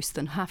uninsulated house,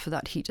 then half of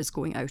that heat is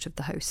going out of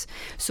the house.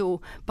 So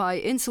by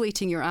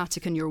insulating your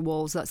attic and your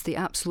walls, that's the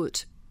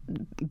absolute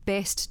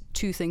best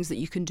two things that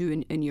you can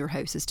do in your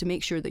house, is to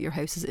make sure that your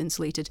house is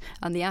insulated.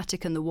 And the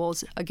attic and the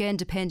walls, again,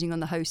 depending on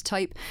the house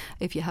type,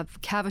 if you have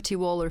cavity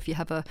wall or if you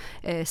have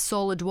a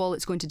solid wall,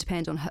 it's going to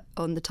depend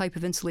on the type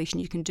of insulation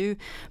you can do.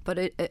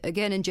 But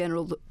again, in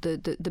general,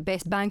 the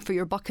best bang for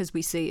your buck, as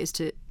we say, is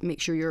to make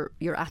sure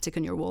your attic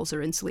and your walls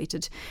are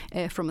insulated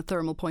from a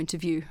thermal point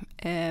of view,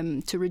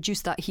 to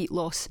reduce that heat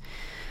loss.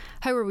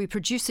 How are we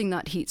producing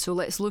that heat? So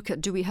let's look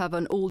at, do we have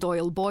an old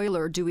oil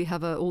boiler? Do we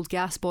have an old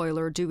gas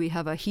boiler? Do we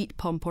have a heat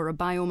pump or a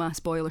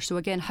biomass boiler? So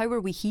again, how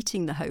are we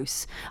heating the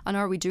house? And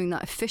are we doing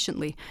that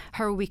efficiently?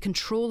 How are we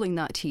controlling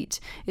that heat?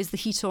 Is the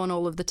heat on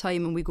all of the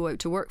time and we go out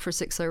to work for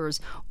 6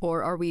 hours?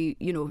 Or are we,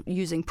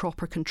 using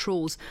proper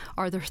controls?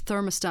 Are there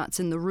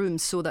thermostats in the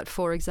rooms so that,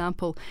 for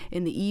example,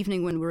 in the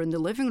evening when we're in the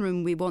living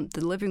room, we want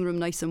the living room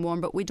nice and warm,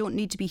 but we don't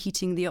need to be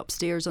heating the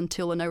upstairs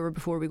until an hour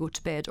before we go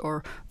to bed,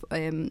 or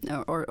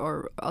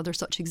other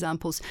such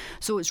examples.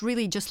 So it's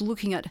really just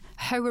looking at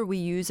how are we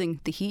using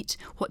the heat,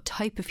 what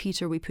type of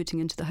heat are we putting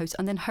into the house,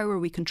 and then how are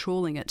we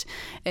controlling it?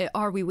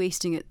 Are we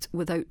wasting it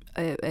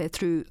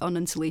through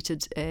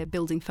uninsulated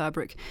building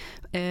fabric?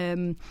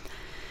 In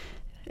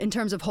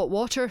terms of hot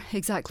water,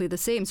 exactly the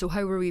same. So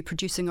how are we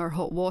producing our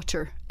hot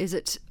water? Is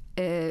it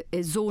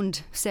is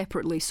zoned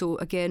separately? So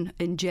again,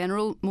 in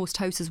general, most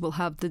houses will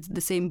have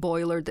the same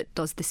boiler that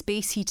does the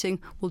space heating,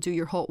 will do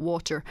your hot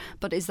water,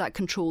 but is that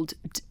controlled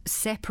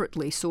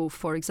separately? So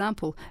for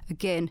example,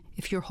 again,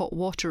 if your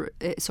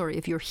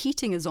if your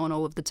heating is on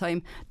all of the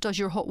time, does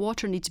your hot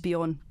water need to be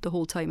on the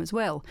whole time as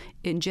well?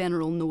 In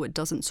general, no, it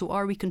doesn't. So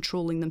are we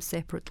controlling them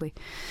separately?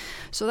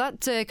 So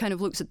that kind of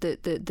looks at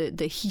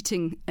the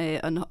heating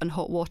and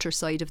hot water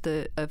side of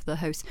the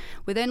house.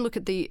 We then look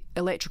at the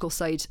electrical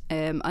side,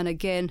 and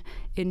again,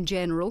 in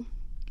general,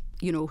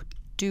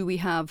 do we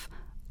have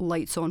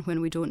lights on when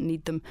we don't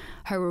need them?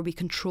 How are we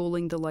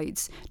controlling the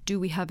lights? Do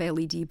we have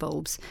LED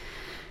bulbs?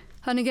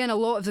 And again, a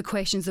lot of the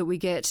questions that we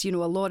get, a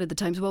lot of the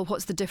times, well,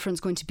 what's the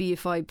difference going to be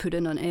if I put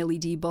in an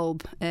LED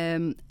bulb?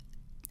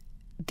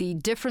 the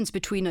difference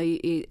between a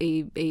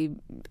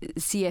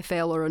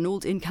CFL or an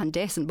old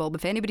incandescent bulb,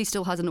 if anybody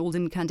still has an old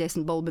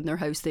incandescent bulb in their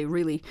house, they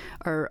really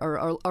are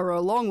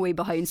a long way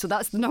behind. So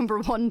that's the number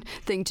one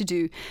thing to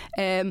do.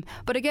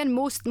 But again,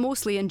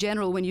 mostly in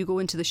general, when you go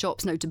into the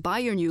shops now to buy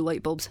your new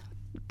light bulbs,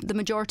 the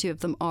majority of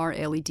them are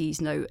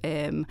LEDs now.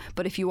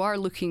 But if you are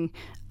looking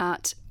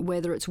at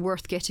whether it's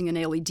worth getting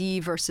an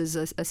LED versus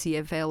a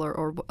CFL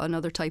or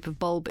another type of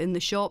bulb in the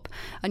shop,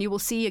 and you will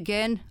see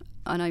again,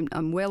 and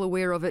I'm well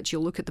aware of it,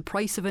 you'll look at the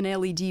price of an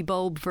LED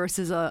bulb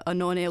versus a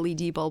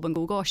non-LED bulb and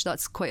go, gosh,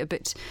 that's quite a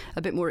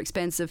bit more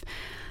expensive.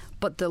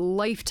 But the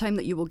lifetime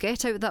that you will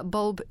get out of that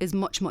bulb is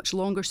much, much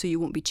longer, so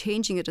you won't be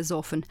changing it as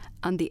often.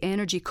 And the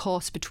energy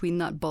cost between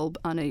that bulb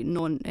and a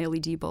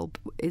non-LED bulb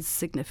is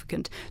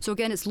significant. So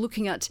again, it's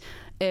looking at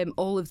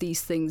all of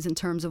these things in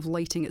terms of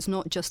lighting. It's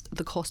not just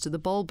the cost of the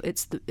bulb,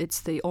 it's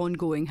the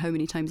ongoing, how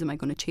many times am I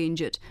going to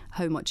change it?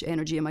 How much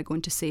energy am I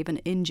going to save? And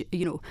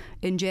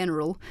in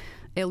general,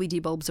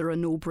 LED bulbs are a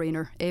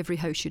no-brainer. Every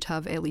house should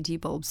have LED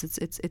bulbs.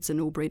 It's a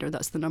no-brainer.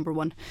 That's the number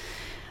one.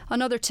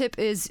 Another tip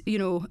is,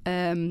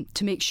 to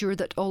make sure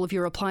that all of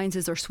your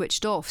appliances are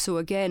switched off. So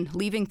again,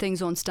 leaving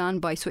things on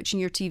standby, switching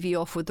your TV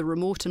off with the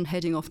remote and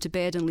heading off to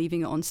bed and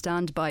leaving it on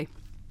standby.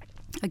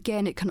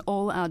 Again, it can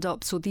all add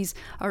up. So these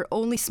are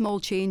only small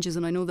changes,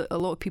 and I know that a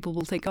lot of people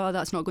will think,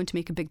 that's not going to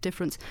make a big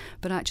difference.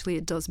 But actually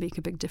it does make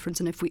a big difference.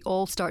 And if we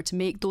all start to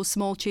make those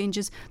small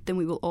changes, then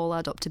we will all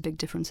add up to big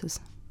differences.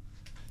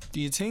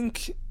 Do you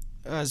think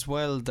as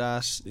well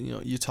that,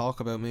 you talk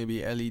about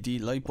maybe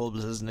LED light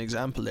bulbs as an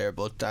example there,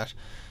 but that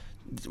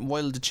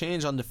while the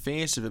change on the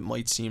face of it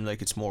might seem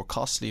like it's more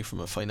costly from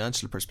a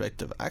financial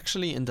perspective,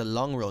 actually in the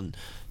long run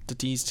that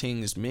these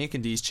things,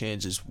 making these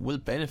changes, will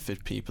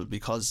benefit people,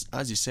 because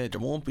as you said,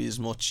 there won't be as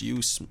much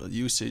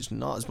usage,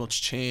 not as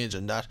much change,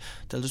 and that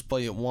they'll just buy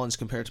it once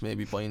compared to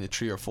maybe buying it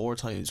 3 or 4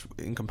 times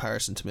in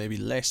comparison to maybe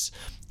less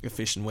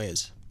efficient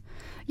ways.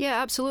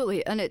 Yeah,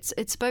 absolutely. And it's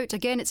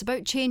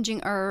about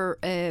changing our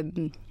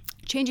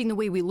changing the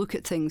way we look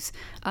at things,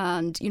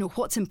 and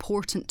what's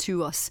important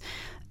to us.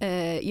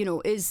 Is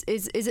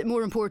it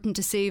more important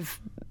to save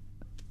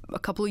a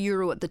couple of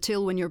euro at the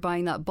till when you're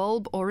buying that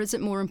bulb, or is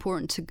it more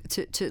important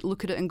to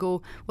look at it and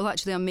go, well,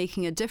 actually I'm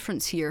making a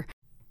difference here?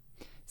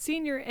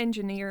 Senior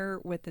engineer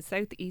with the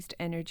South East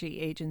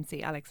Energy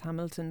Agency, Alex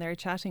Hamilton, there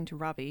chatting to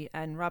Robbie.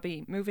 And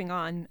Robbie, moving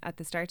on, at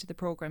the start of the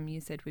programme you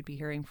said we'd be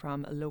hearing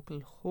from a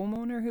local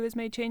homeowner who has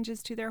made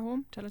changes to their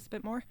home. Tell us a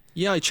bit more.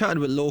 Yeah, I chatted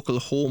with local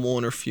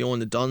homeowner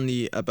Fiona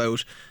Donnelly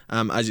about,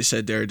 as you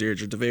said there,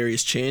 Deirdre, the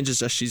various changes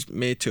that she's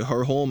made to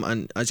her home.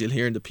 And as you'll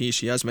hear in the piece,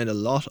 she has made a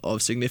lot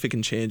of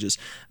significant changes.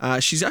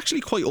 She's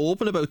actually quite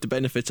open about the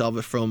benefits of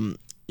it from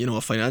a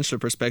financial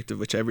perspective,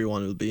 which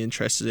everyone will be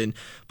interested in,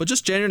 but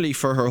just generally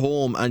for her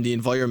home and the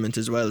environment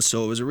as well.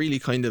 So it was a really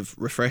kind of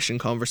refreshing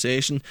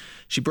conversation.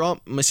 She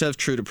brought myself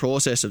through the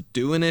process of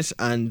doing it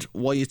and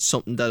why it's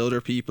something that other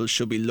people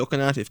should be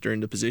looking at if they're in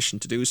the position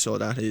to do so,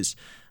 that is.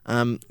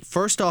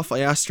 First off, I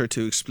asked her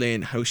to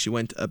explain how she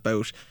went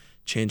about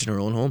changing her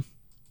own home.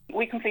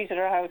 We completed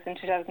our house in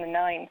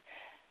 2009.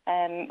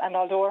 And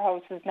although our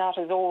house is not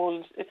as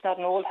old, it's not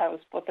an old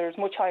house, but there's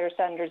much higher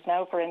standards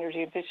now for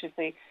energy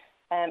efficiency.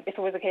 If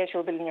it was a case you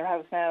were building your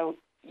house now,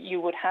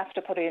 you would have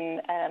to put in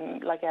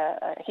like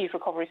a heat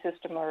recovery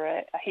system or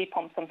a heat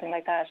pump, something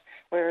like that,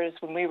 whereas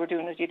when we were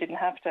doing it, you didn't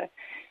have to.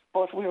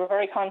 But we were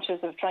very conscious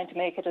of trying to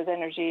make it as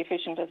energy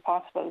efficient as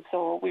possible,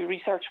 so we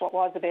researched what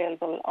was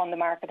available on the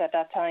market at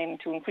that time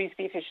to increase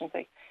the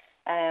efficiency.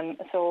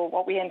 So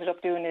what we ended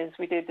up doing is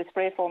we did the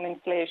spray foam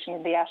installation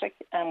in the attic,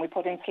 and we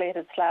put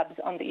insulated slabs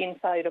on the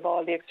inside of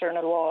all the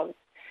external walls.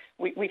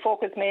 We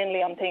focused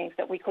mainly on things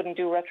that we couldn't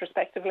do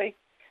retrospectively,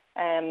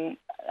 and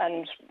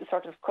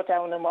sort of cut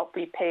down on what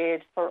we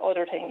paid for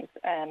other things,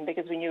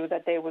 because we knew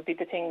that they would be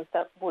the things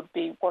that would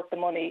be worth the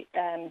money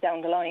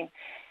down the line.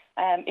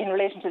 In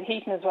relation to the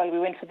heating as well, we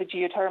went for the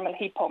geothermal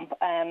heat pump.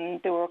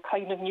 They were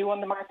kind of new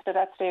on the market at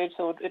that stage,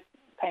 so it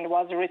kind of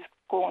was a risk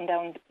going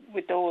down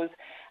with those,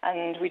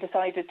 and we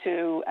decided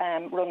to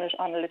run it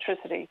on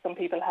electricity. Some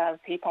people have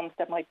heat pumps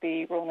that might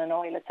be run on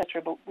oil,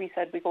 etc., but we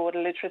said we go with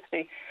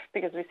electricity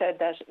because we said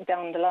that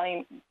down the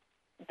line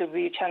there'd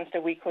be a chance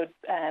that we could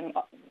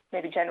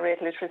maybe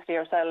generate electricity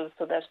ourselves,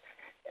 so that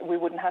we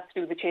wouldn't have to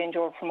do the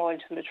changeover from oil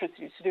to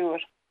electricity to do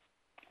it.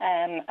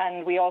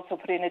 And we also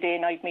put in a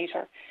day-night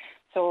meter.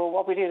 So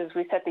what we did is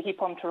we set the heat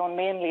pump to run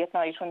mainly at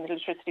night when the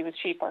electricity was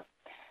cheaper.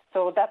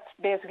 So that's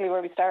basically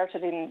where we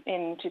started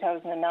in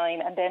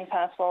 2009, and then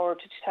fast forward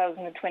to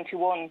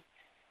 2021,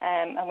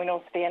 and we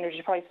noticed the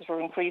energy prices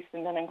were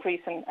increasing,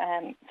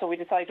 so we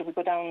decided we'd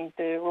go down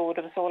the road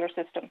of a solar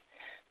system.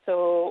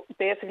 So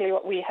basically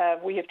what we have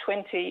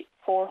 20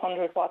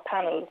 400-watt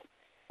panels,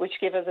 which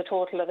give us a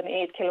total of an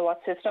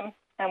 8-kilowatt system,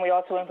 and we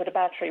also went with a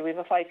battery. We have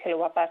a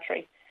 5-kilowatt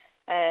battery.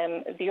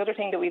 The other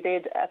thing that we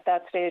did at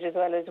that stage as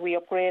well is we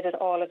upgraded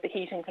all of the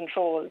heating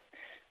controls.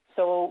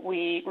 So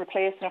we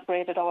replaced and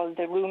upgraded all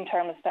the room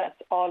thermostats,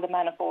 all the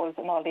manifolds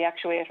and all the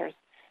actuators.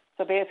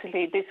 So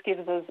basically, this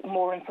gives us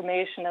more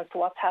information as to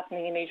what's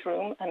happening in each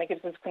room, and it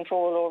gives us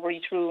control over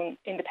each room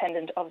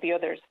independent of the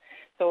others.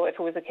 So if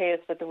it was a case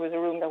that there was a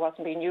room that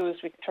wasn't being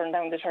used, we could turn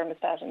down the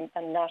thermostat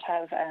and not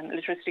have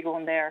electricity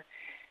going there.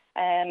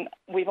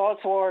 We've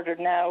also ordered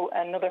now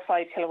another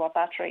 5 kilowatt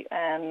battery,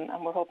 and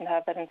we're hoping to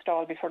have that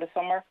installed before the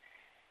summer,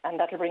 and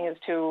that'll bring us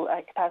to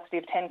a capacity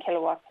of 10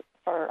 kilowatts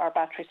for our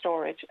battery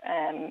storage.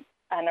 And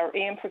our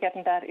aim for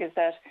getting that is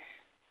that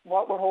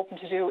what we're hoping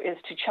to do is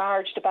to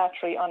charge the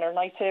battery on our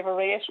night saver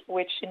rate,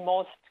 which in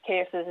most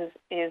cases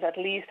is at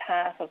least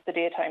half of the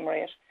daytime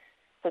rate.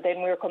 So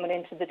then we're coming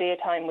into the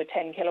daytime with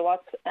 10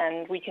 kilowatts,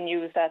 and we can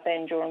use that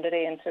then during the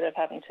day instead of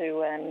having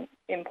to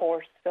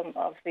import some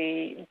of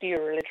the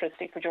dearer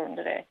electricity for during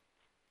the day.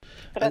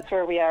 So that's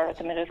where we are at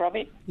the minute,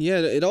 Robbie.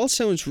 Yeah, it all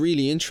sounds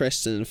really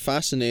interesting and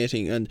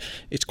fascinating, and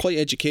it's quite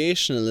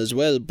educational as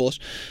well. But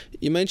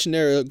you mentioned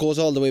there it goes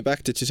all the way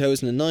back to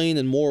 2009,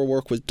 and more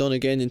work was done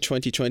again in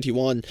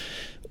 2021.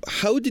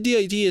 How did the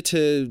idea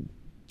to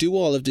do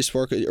all of this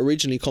work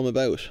originally come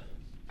about?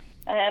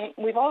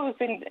 We've always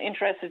been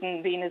interested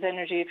in being as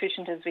energy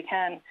efficient as we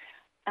can,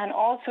 and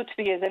also to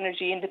be as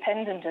energy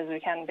independent as we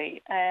can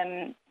be.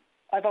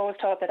 I've always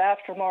thought that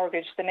after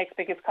mortgage, the next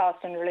biggest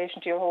cost in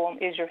relation to your home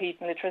is your heat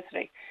and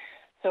electricity.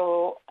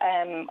 So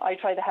I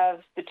try to have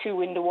the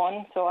two into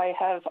one. So I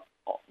have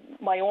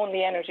my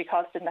only energy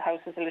cost in the house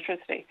is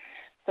electricity.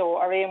 So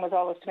our aim was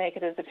always to make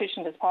it as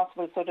efficient as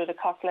possible so that it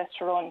costs less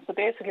to run. So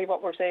basically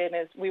what we're saying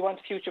is we want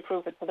to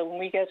future-proof it so that when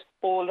we get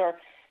older,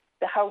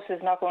 the house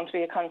is not going to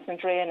be a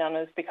constant drain on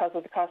us because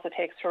of the cost it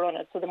takes to run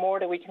it. So the more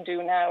that we can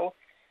do now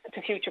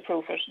to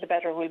future-proof it, the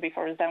better it will be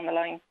for us down the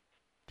line.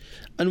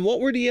 And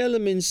what were the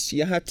elements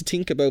you had to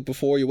think about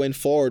before you went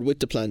forward with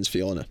the plans,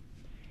 Fiona?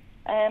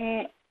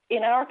 In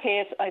our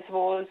case, I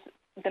suppose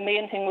the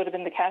main thing would have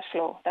been the cash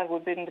flow. That would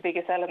have been the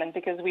biggest element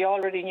because we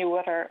already knew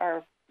what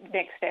our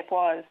next step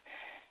was.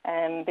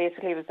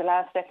 Basically, it was the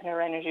last step in our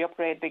energy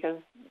upgrade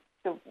because,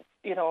 going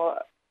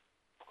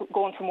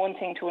from one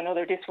thing to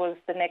another, this was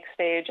the next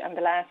stage and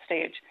the last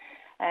stage.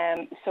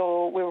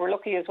 So we were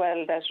lucky as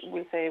well that,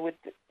 we'll say, with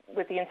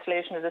the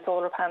installation of the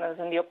solar panels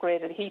and the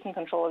upgraded heating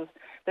controls,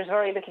 there's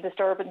very little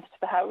disturbance to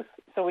the house,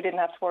 so we didn't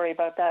have to worry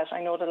about that.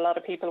 I know that a lot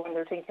of people, when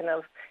they're thinking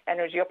of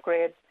energy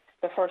upgrades,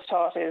 the first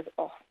thought is,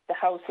 the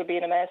house will be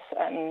in a mess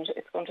and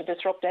it's going to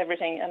disrupt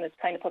everything, and it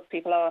kind of puts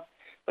people off.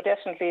 But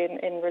definitely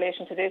in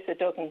relation to this, it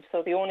doesn't.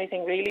 So the only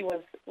thing really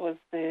was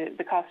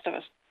the cost of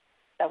it.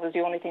 That was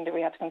the only thing that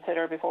we had to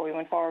consider before we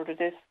went forward with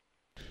this.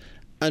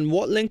 And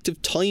what length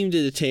of time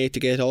did it take to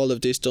get all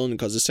of this done?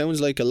 Because it sounds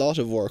like a lot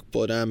of work,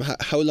 but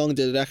how long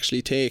did it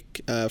actually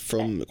take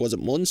was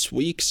it months,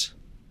 weeks?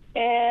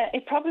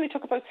 It probably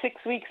took about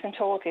 6 weeks in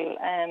total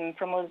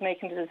from us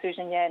making the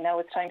decision, now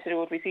it's time to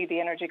do it. We see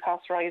the energy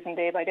costs rising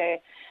day by day.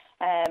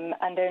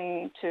 And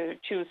then to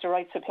choose the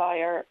right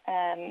supplier,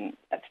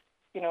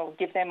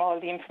 give them all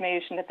the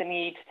information that they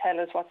need to tell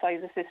us what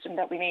size of system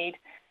that we need.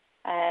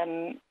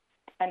 And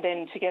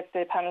then to get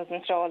the panels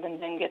installed and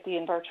then get the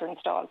inverter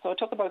installed. So it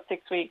took about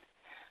 6 weeks.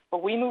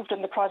 But we moved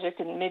on the project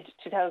in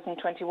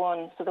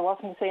mid-2021, so there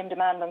wasn't the same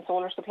demand on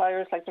solar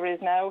suppliers like there is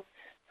now.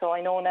 So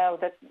I know now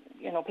that,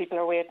 people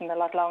are waiting a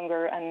lot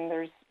longer and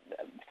there's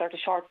sort of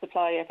short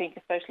supply, I think,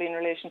 especially in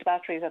relation to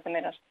batteries at the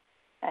minute.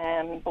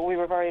 But we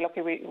were very lucky.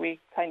 We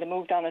kind of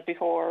moved on it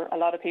before a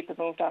lot of people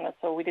moved on it,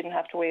 so we didn't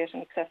have to wait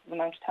an excessive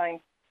amount of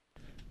time.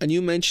 And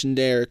you mentioned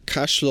there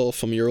cash flow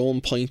from your own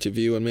point of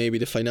view and maybe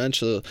the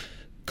financial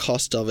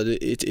cost of it.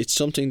 It's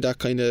something that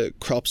kind of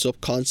crops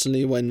up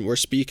constantly when we're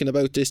speaking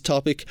about this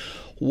topic.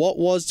 What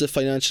was the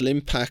financial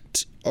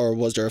impact, or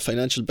was there a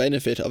financial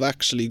benefit of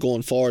actually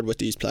going forward with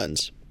these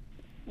plans?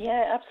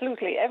 Yeah,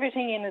 absolutely.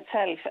 Everything in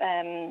itself,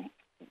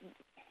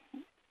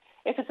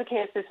 if it's a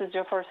case this is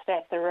your first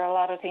step, there are a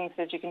lot of things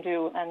that you can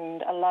do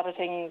and a lot of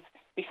things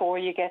before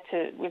you get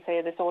to, we'll say,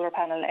 the solar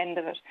panel end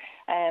of it.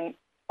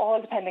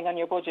 All depending on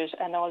your budget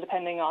and all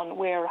depending on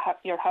where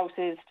your house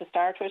is to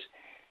start with.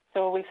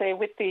 So we'll say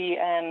with the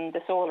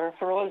solar,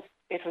 for us,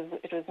 it was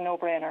a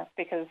no-brainer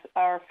because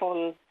our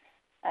full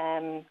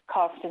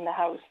cost in the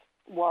house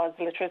was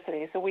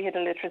electricity. So we had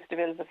electricity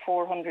bills of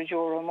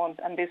 €400 a month,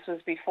 and this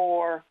was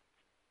before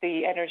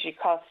the energy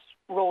costs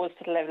rose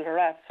to the level they're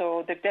at.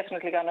 So they've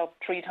definitely gone up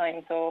 3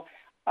 times. So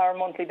our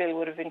monthly bill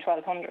would have been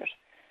 $1,200.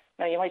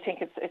 Now you might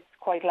think it's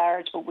quite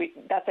large, but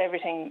that's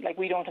everything. Like,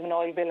 we don't have an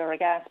oil bill or a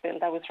gas bill.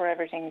 That was for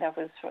everything.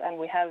 And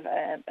we have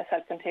a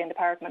self-contained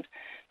apartment,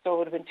 so it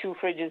would have been 2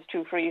 fridges,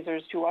 2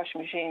 freezers, 2 washing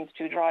machines,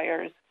 2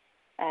 dryers,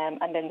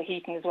 and then the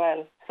heating as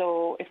well.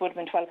 So it would have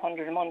been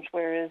 $1,200 a month.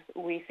 Whereas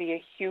we see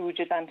a huge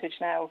advantage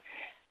now,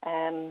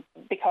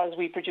 because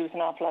we produce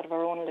an awful lot of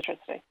our own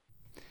electricity.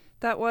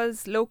 That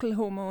was local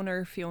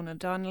homeowner Fiona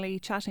Donnelly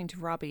chatting to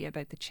Robbie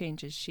about the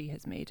changes she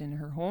has made in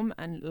her home,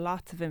 and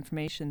lots of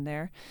information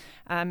there.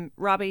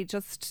 Robbie,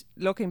 just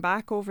looking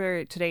back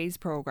over today's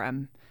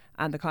programme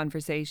and the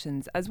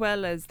conversations, as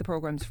well as the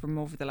programmes from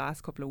over the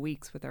last couple of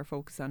weeks with our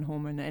focus on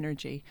home and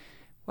energy,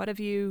 what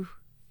have you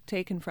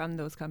taken from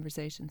those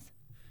conversations?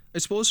 I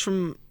suppose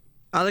from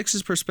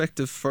Alex's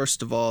perspective,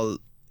 first of all,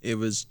 it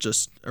was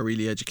just a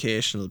really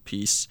educational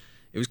piece.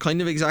 It was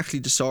kind of exactly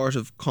the sort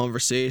of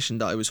conversation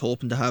that I was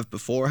hoping to have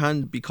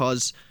beforehand,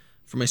 because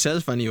for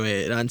myself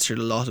anyway, it answered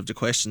a lot of the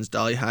questions that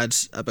I had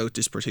about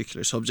this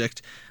particular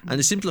subject, and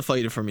it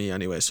simplified it for me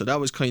anyway. So that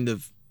was kind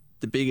of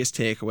the biggest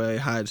takeaway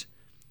I had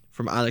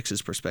from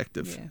Alex's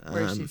perspective. Yeah,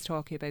 where she's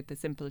talking about the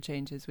simple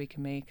changes we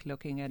can make,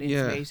 looking at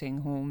insulating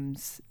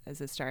homes as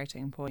a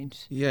starting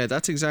point. Yeah,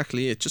 that's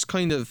exactly it. Just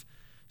kind of,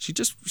 she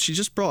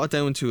just brought it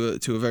down to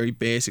a very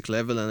basic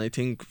level, and I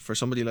think for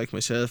somebody like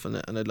myself,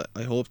 and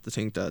I hope to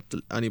think that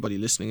anybody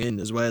listening in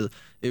as well,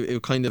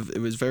 it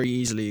was very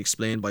easily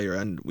explained by her,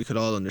 and we could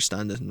all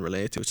understand it and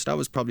relate to it. So that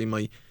was probably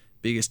my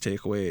biggest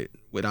takeaway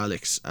with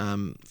Alex.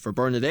 For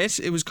Bernadette,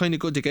 it was kind of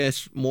good to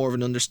get more of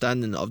an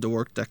understanding of the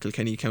work that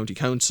Kilkenny County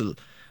Council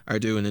are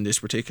doing in this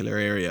particular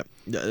area.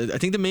 I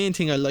think the main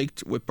thing I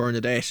liked with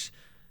Bernadette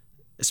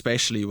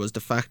especially was the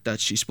fact that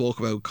she spoke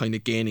about kind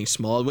of gaining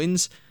small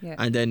wins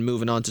and then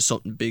moving on to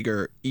something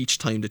bigger each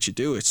time that you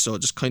do it. So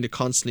just kind of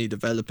constantly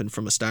developing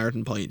from a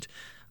starting point.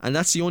 And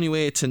that's the only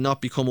way to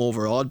not become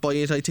overawed by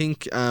it, I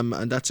think.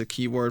 And that's a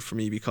key word for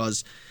me,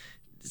 because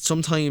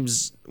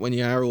sometimes when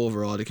you are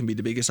overawed, it can be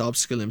the biggest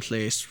obstacle in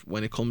place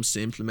when it comes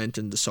to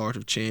implementing the sort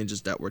of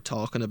changes that we're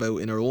talking about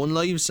in our own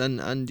lives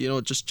and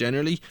just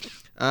generally.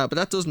 But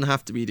that doesn't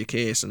have to be the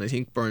case, and I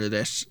think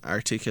Bernadette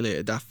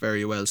articulated that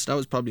very well. So that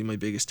was probably my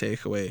biggest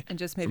takeaway. And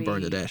just maybe from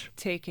Bernadette,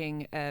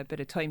 taking a bit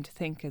of time to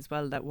think as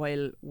well, that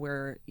while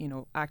we're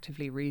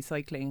actively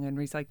recycling, and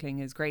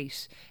recycling is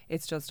great,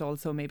 it's just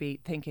also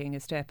maybe thinking a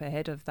step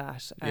ahead of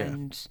that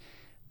and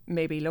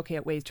maybe looking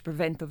at ways to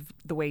prevent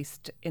the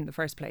waste in the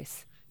first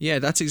place. Yeah,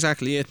 that's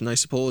exactly it. And I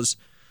suppose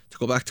to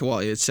go back to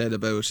what I had said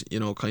about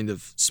kind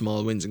of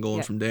small wins and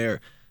going from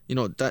there,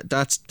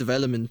 that's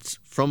development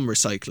from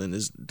recycling,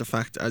 is the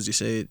fact, as you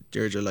say,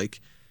 Deirdre, like,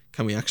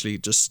 can we actually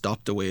just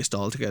stop the waste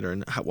altogether,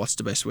 and what's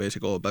the best way to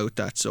go about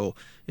that? So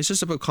it's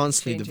just about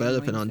constantly changing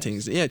developing on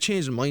things. Yeah,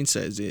 changing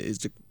mindset is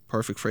the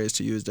perfect phrase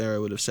to use there, I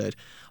would have said.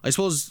 I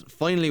suppose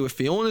finally with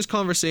Fiona's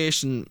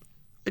conversation,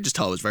 I just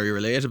thought it was very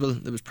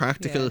relatable. It was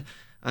practical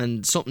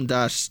and something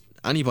that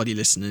anybody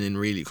listening in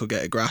really could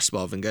get a grasp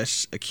of and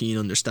get a keen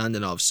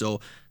understanding of. So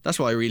that's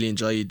what I really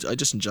enjoyed. I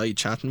just enjoyed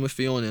chatting with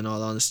Fiona, in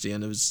all honesty,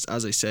 and it was,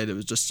 as I said, it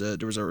was just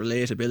there was a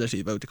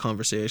relatability about the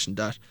conversation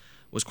that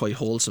was quite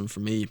wholesome for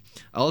me.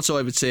 Also,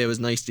 I would say it was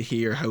nice to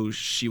hear how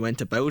she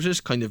went about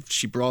it. Kind of,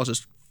 she brought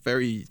us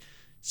very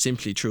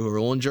simply through her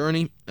own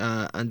journey,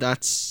 and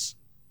it's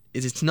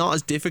not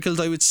as difficult,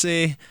 I would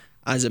say,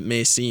 as it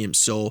may seem.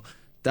 So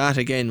that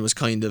again was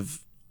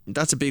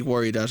that's a big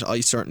worry that I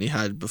certainly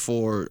had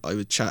before I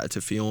would chat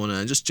to Fiona,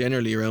 and just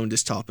generally around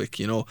this topic.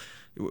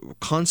 We're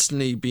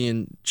constantly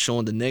being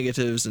shown the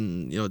negatives,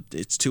 and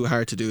it's too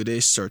hard to do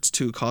this, or it's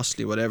too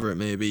costly, whatever it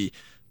may be.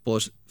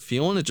 But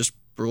Fiona just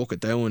broke it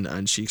down,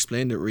 and she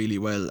explained it really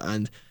well.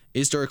 And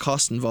is there a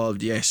cost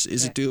involved? Yes.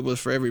 Is it doable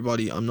for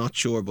everybody? I'm not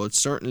sure, but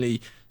it's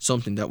certainly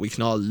something that we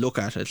can all look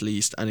at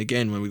least. And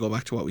again, when we go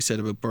back to what we said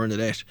about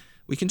Bernadette,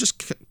 we can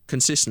just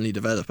consistently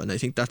develop, and I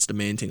think that's the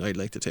main thing I'd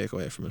like to take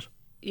away from it.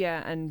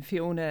 Yeah, and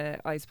Fiona,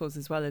 I suppose,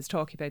 as well, is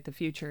talking about the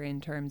future in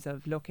terms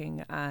of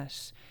looking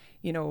at,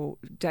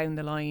 down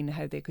the line,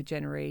 how they could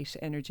generate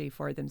energy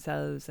for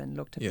themselves, and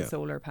looked at the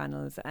solar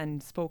panels,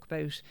 and spoke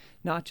about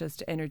not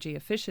just energy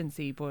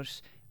efficiency, but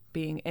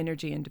being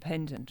energy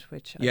independent,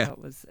 which I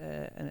thought was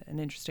an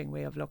interesting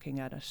way of looking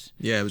at it.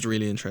 Yeah, it was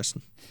really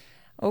interesting.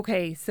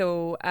 Okay,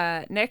 so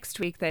next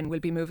week then we'll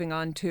be moving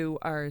on to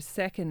our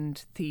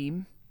second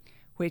theme,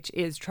 which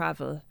is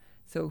travel.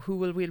 So who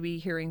will we be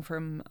hearing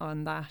from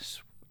on that,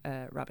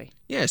 Robbie?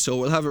 Yeah, so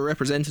we'll have a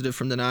representative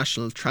from the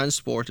National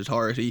Transport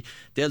Authority.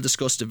 They'll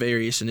discuss the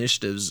various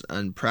initiatives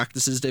and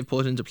practices they've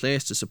put into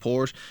place to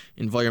support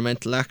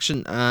environmental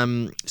action.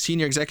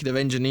 Senior Executive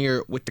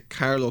Engineer with the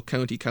Carlow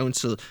County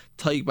Council,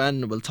 Tyg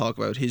Bannon, will talk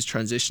about his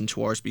transition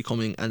towards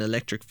becoming an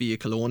electric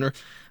vehicle owner.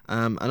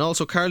 And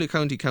also Carlow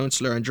County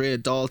Councillor Andrea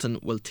Dalton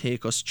will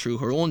take us through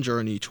her own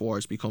journey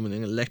towards becoming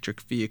an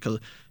electric vehicle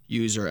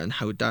user and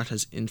how that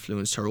has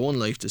influenced her own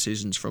life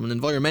decisions from an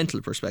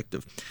environmental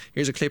perspective.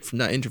 Here's a clip from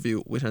that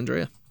interview with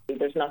Andrea.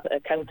 There's not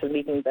a council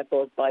meeting that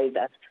goes by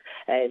that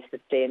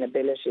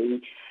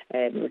sustainability,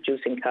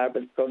 reducing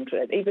carbon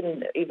footprint,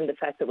 even the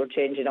fact that we're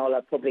changing all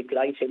our public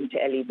lighting to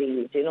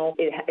LEDs.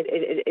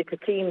 It's a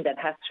theme that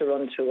has to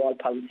run through all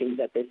policies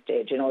at this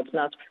stage. It's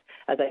not,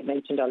 as I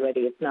mentioned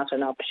already, it's not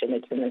an option,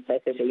 it's a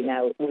necessity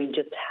now. We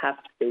just have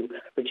to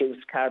reduce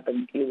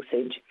carbon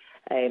usage.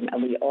 And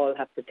we all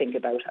have to think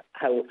about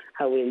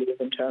how we live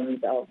in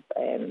terms of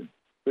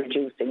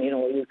reducing,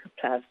 use of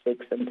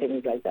plastics and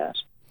things like that.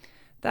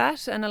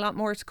 That and a lot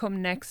more to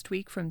come next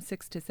week from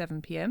 6 to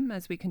 7 p.m.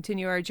 as we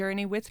continue our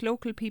journey with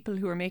local people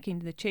who are making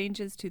the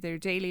changes to their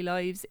daily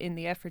lives in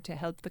the effort to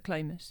help the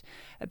climate.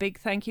 A big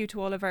thank you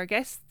to all of our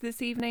guests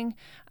this evening,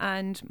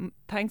 and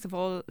thanks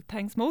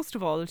most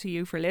of all to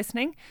you for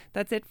listening.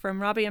 That's it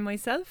from Robbie and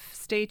myself.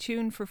 Stay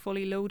tuned for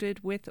Fully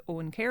Loaded with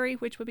Owen Carey,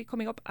 which will be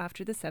coming up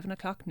after the 7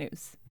 o'clock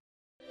news.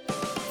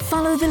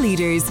 Follow the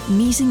Leaders,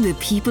 meeting the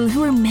people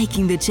who are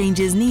making the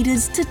changes needed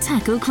to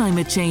tackle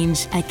climate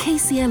change. A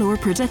KCLR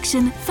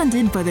production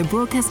funded by the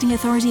Broadcasting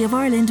Authority of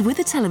Ireland with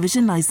a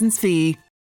television licence fee.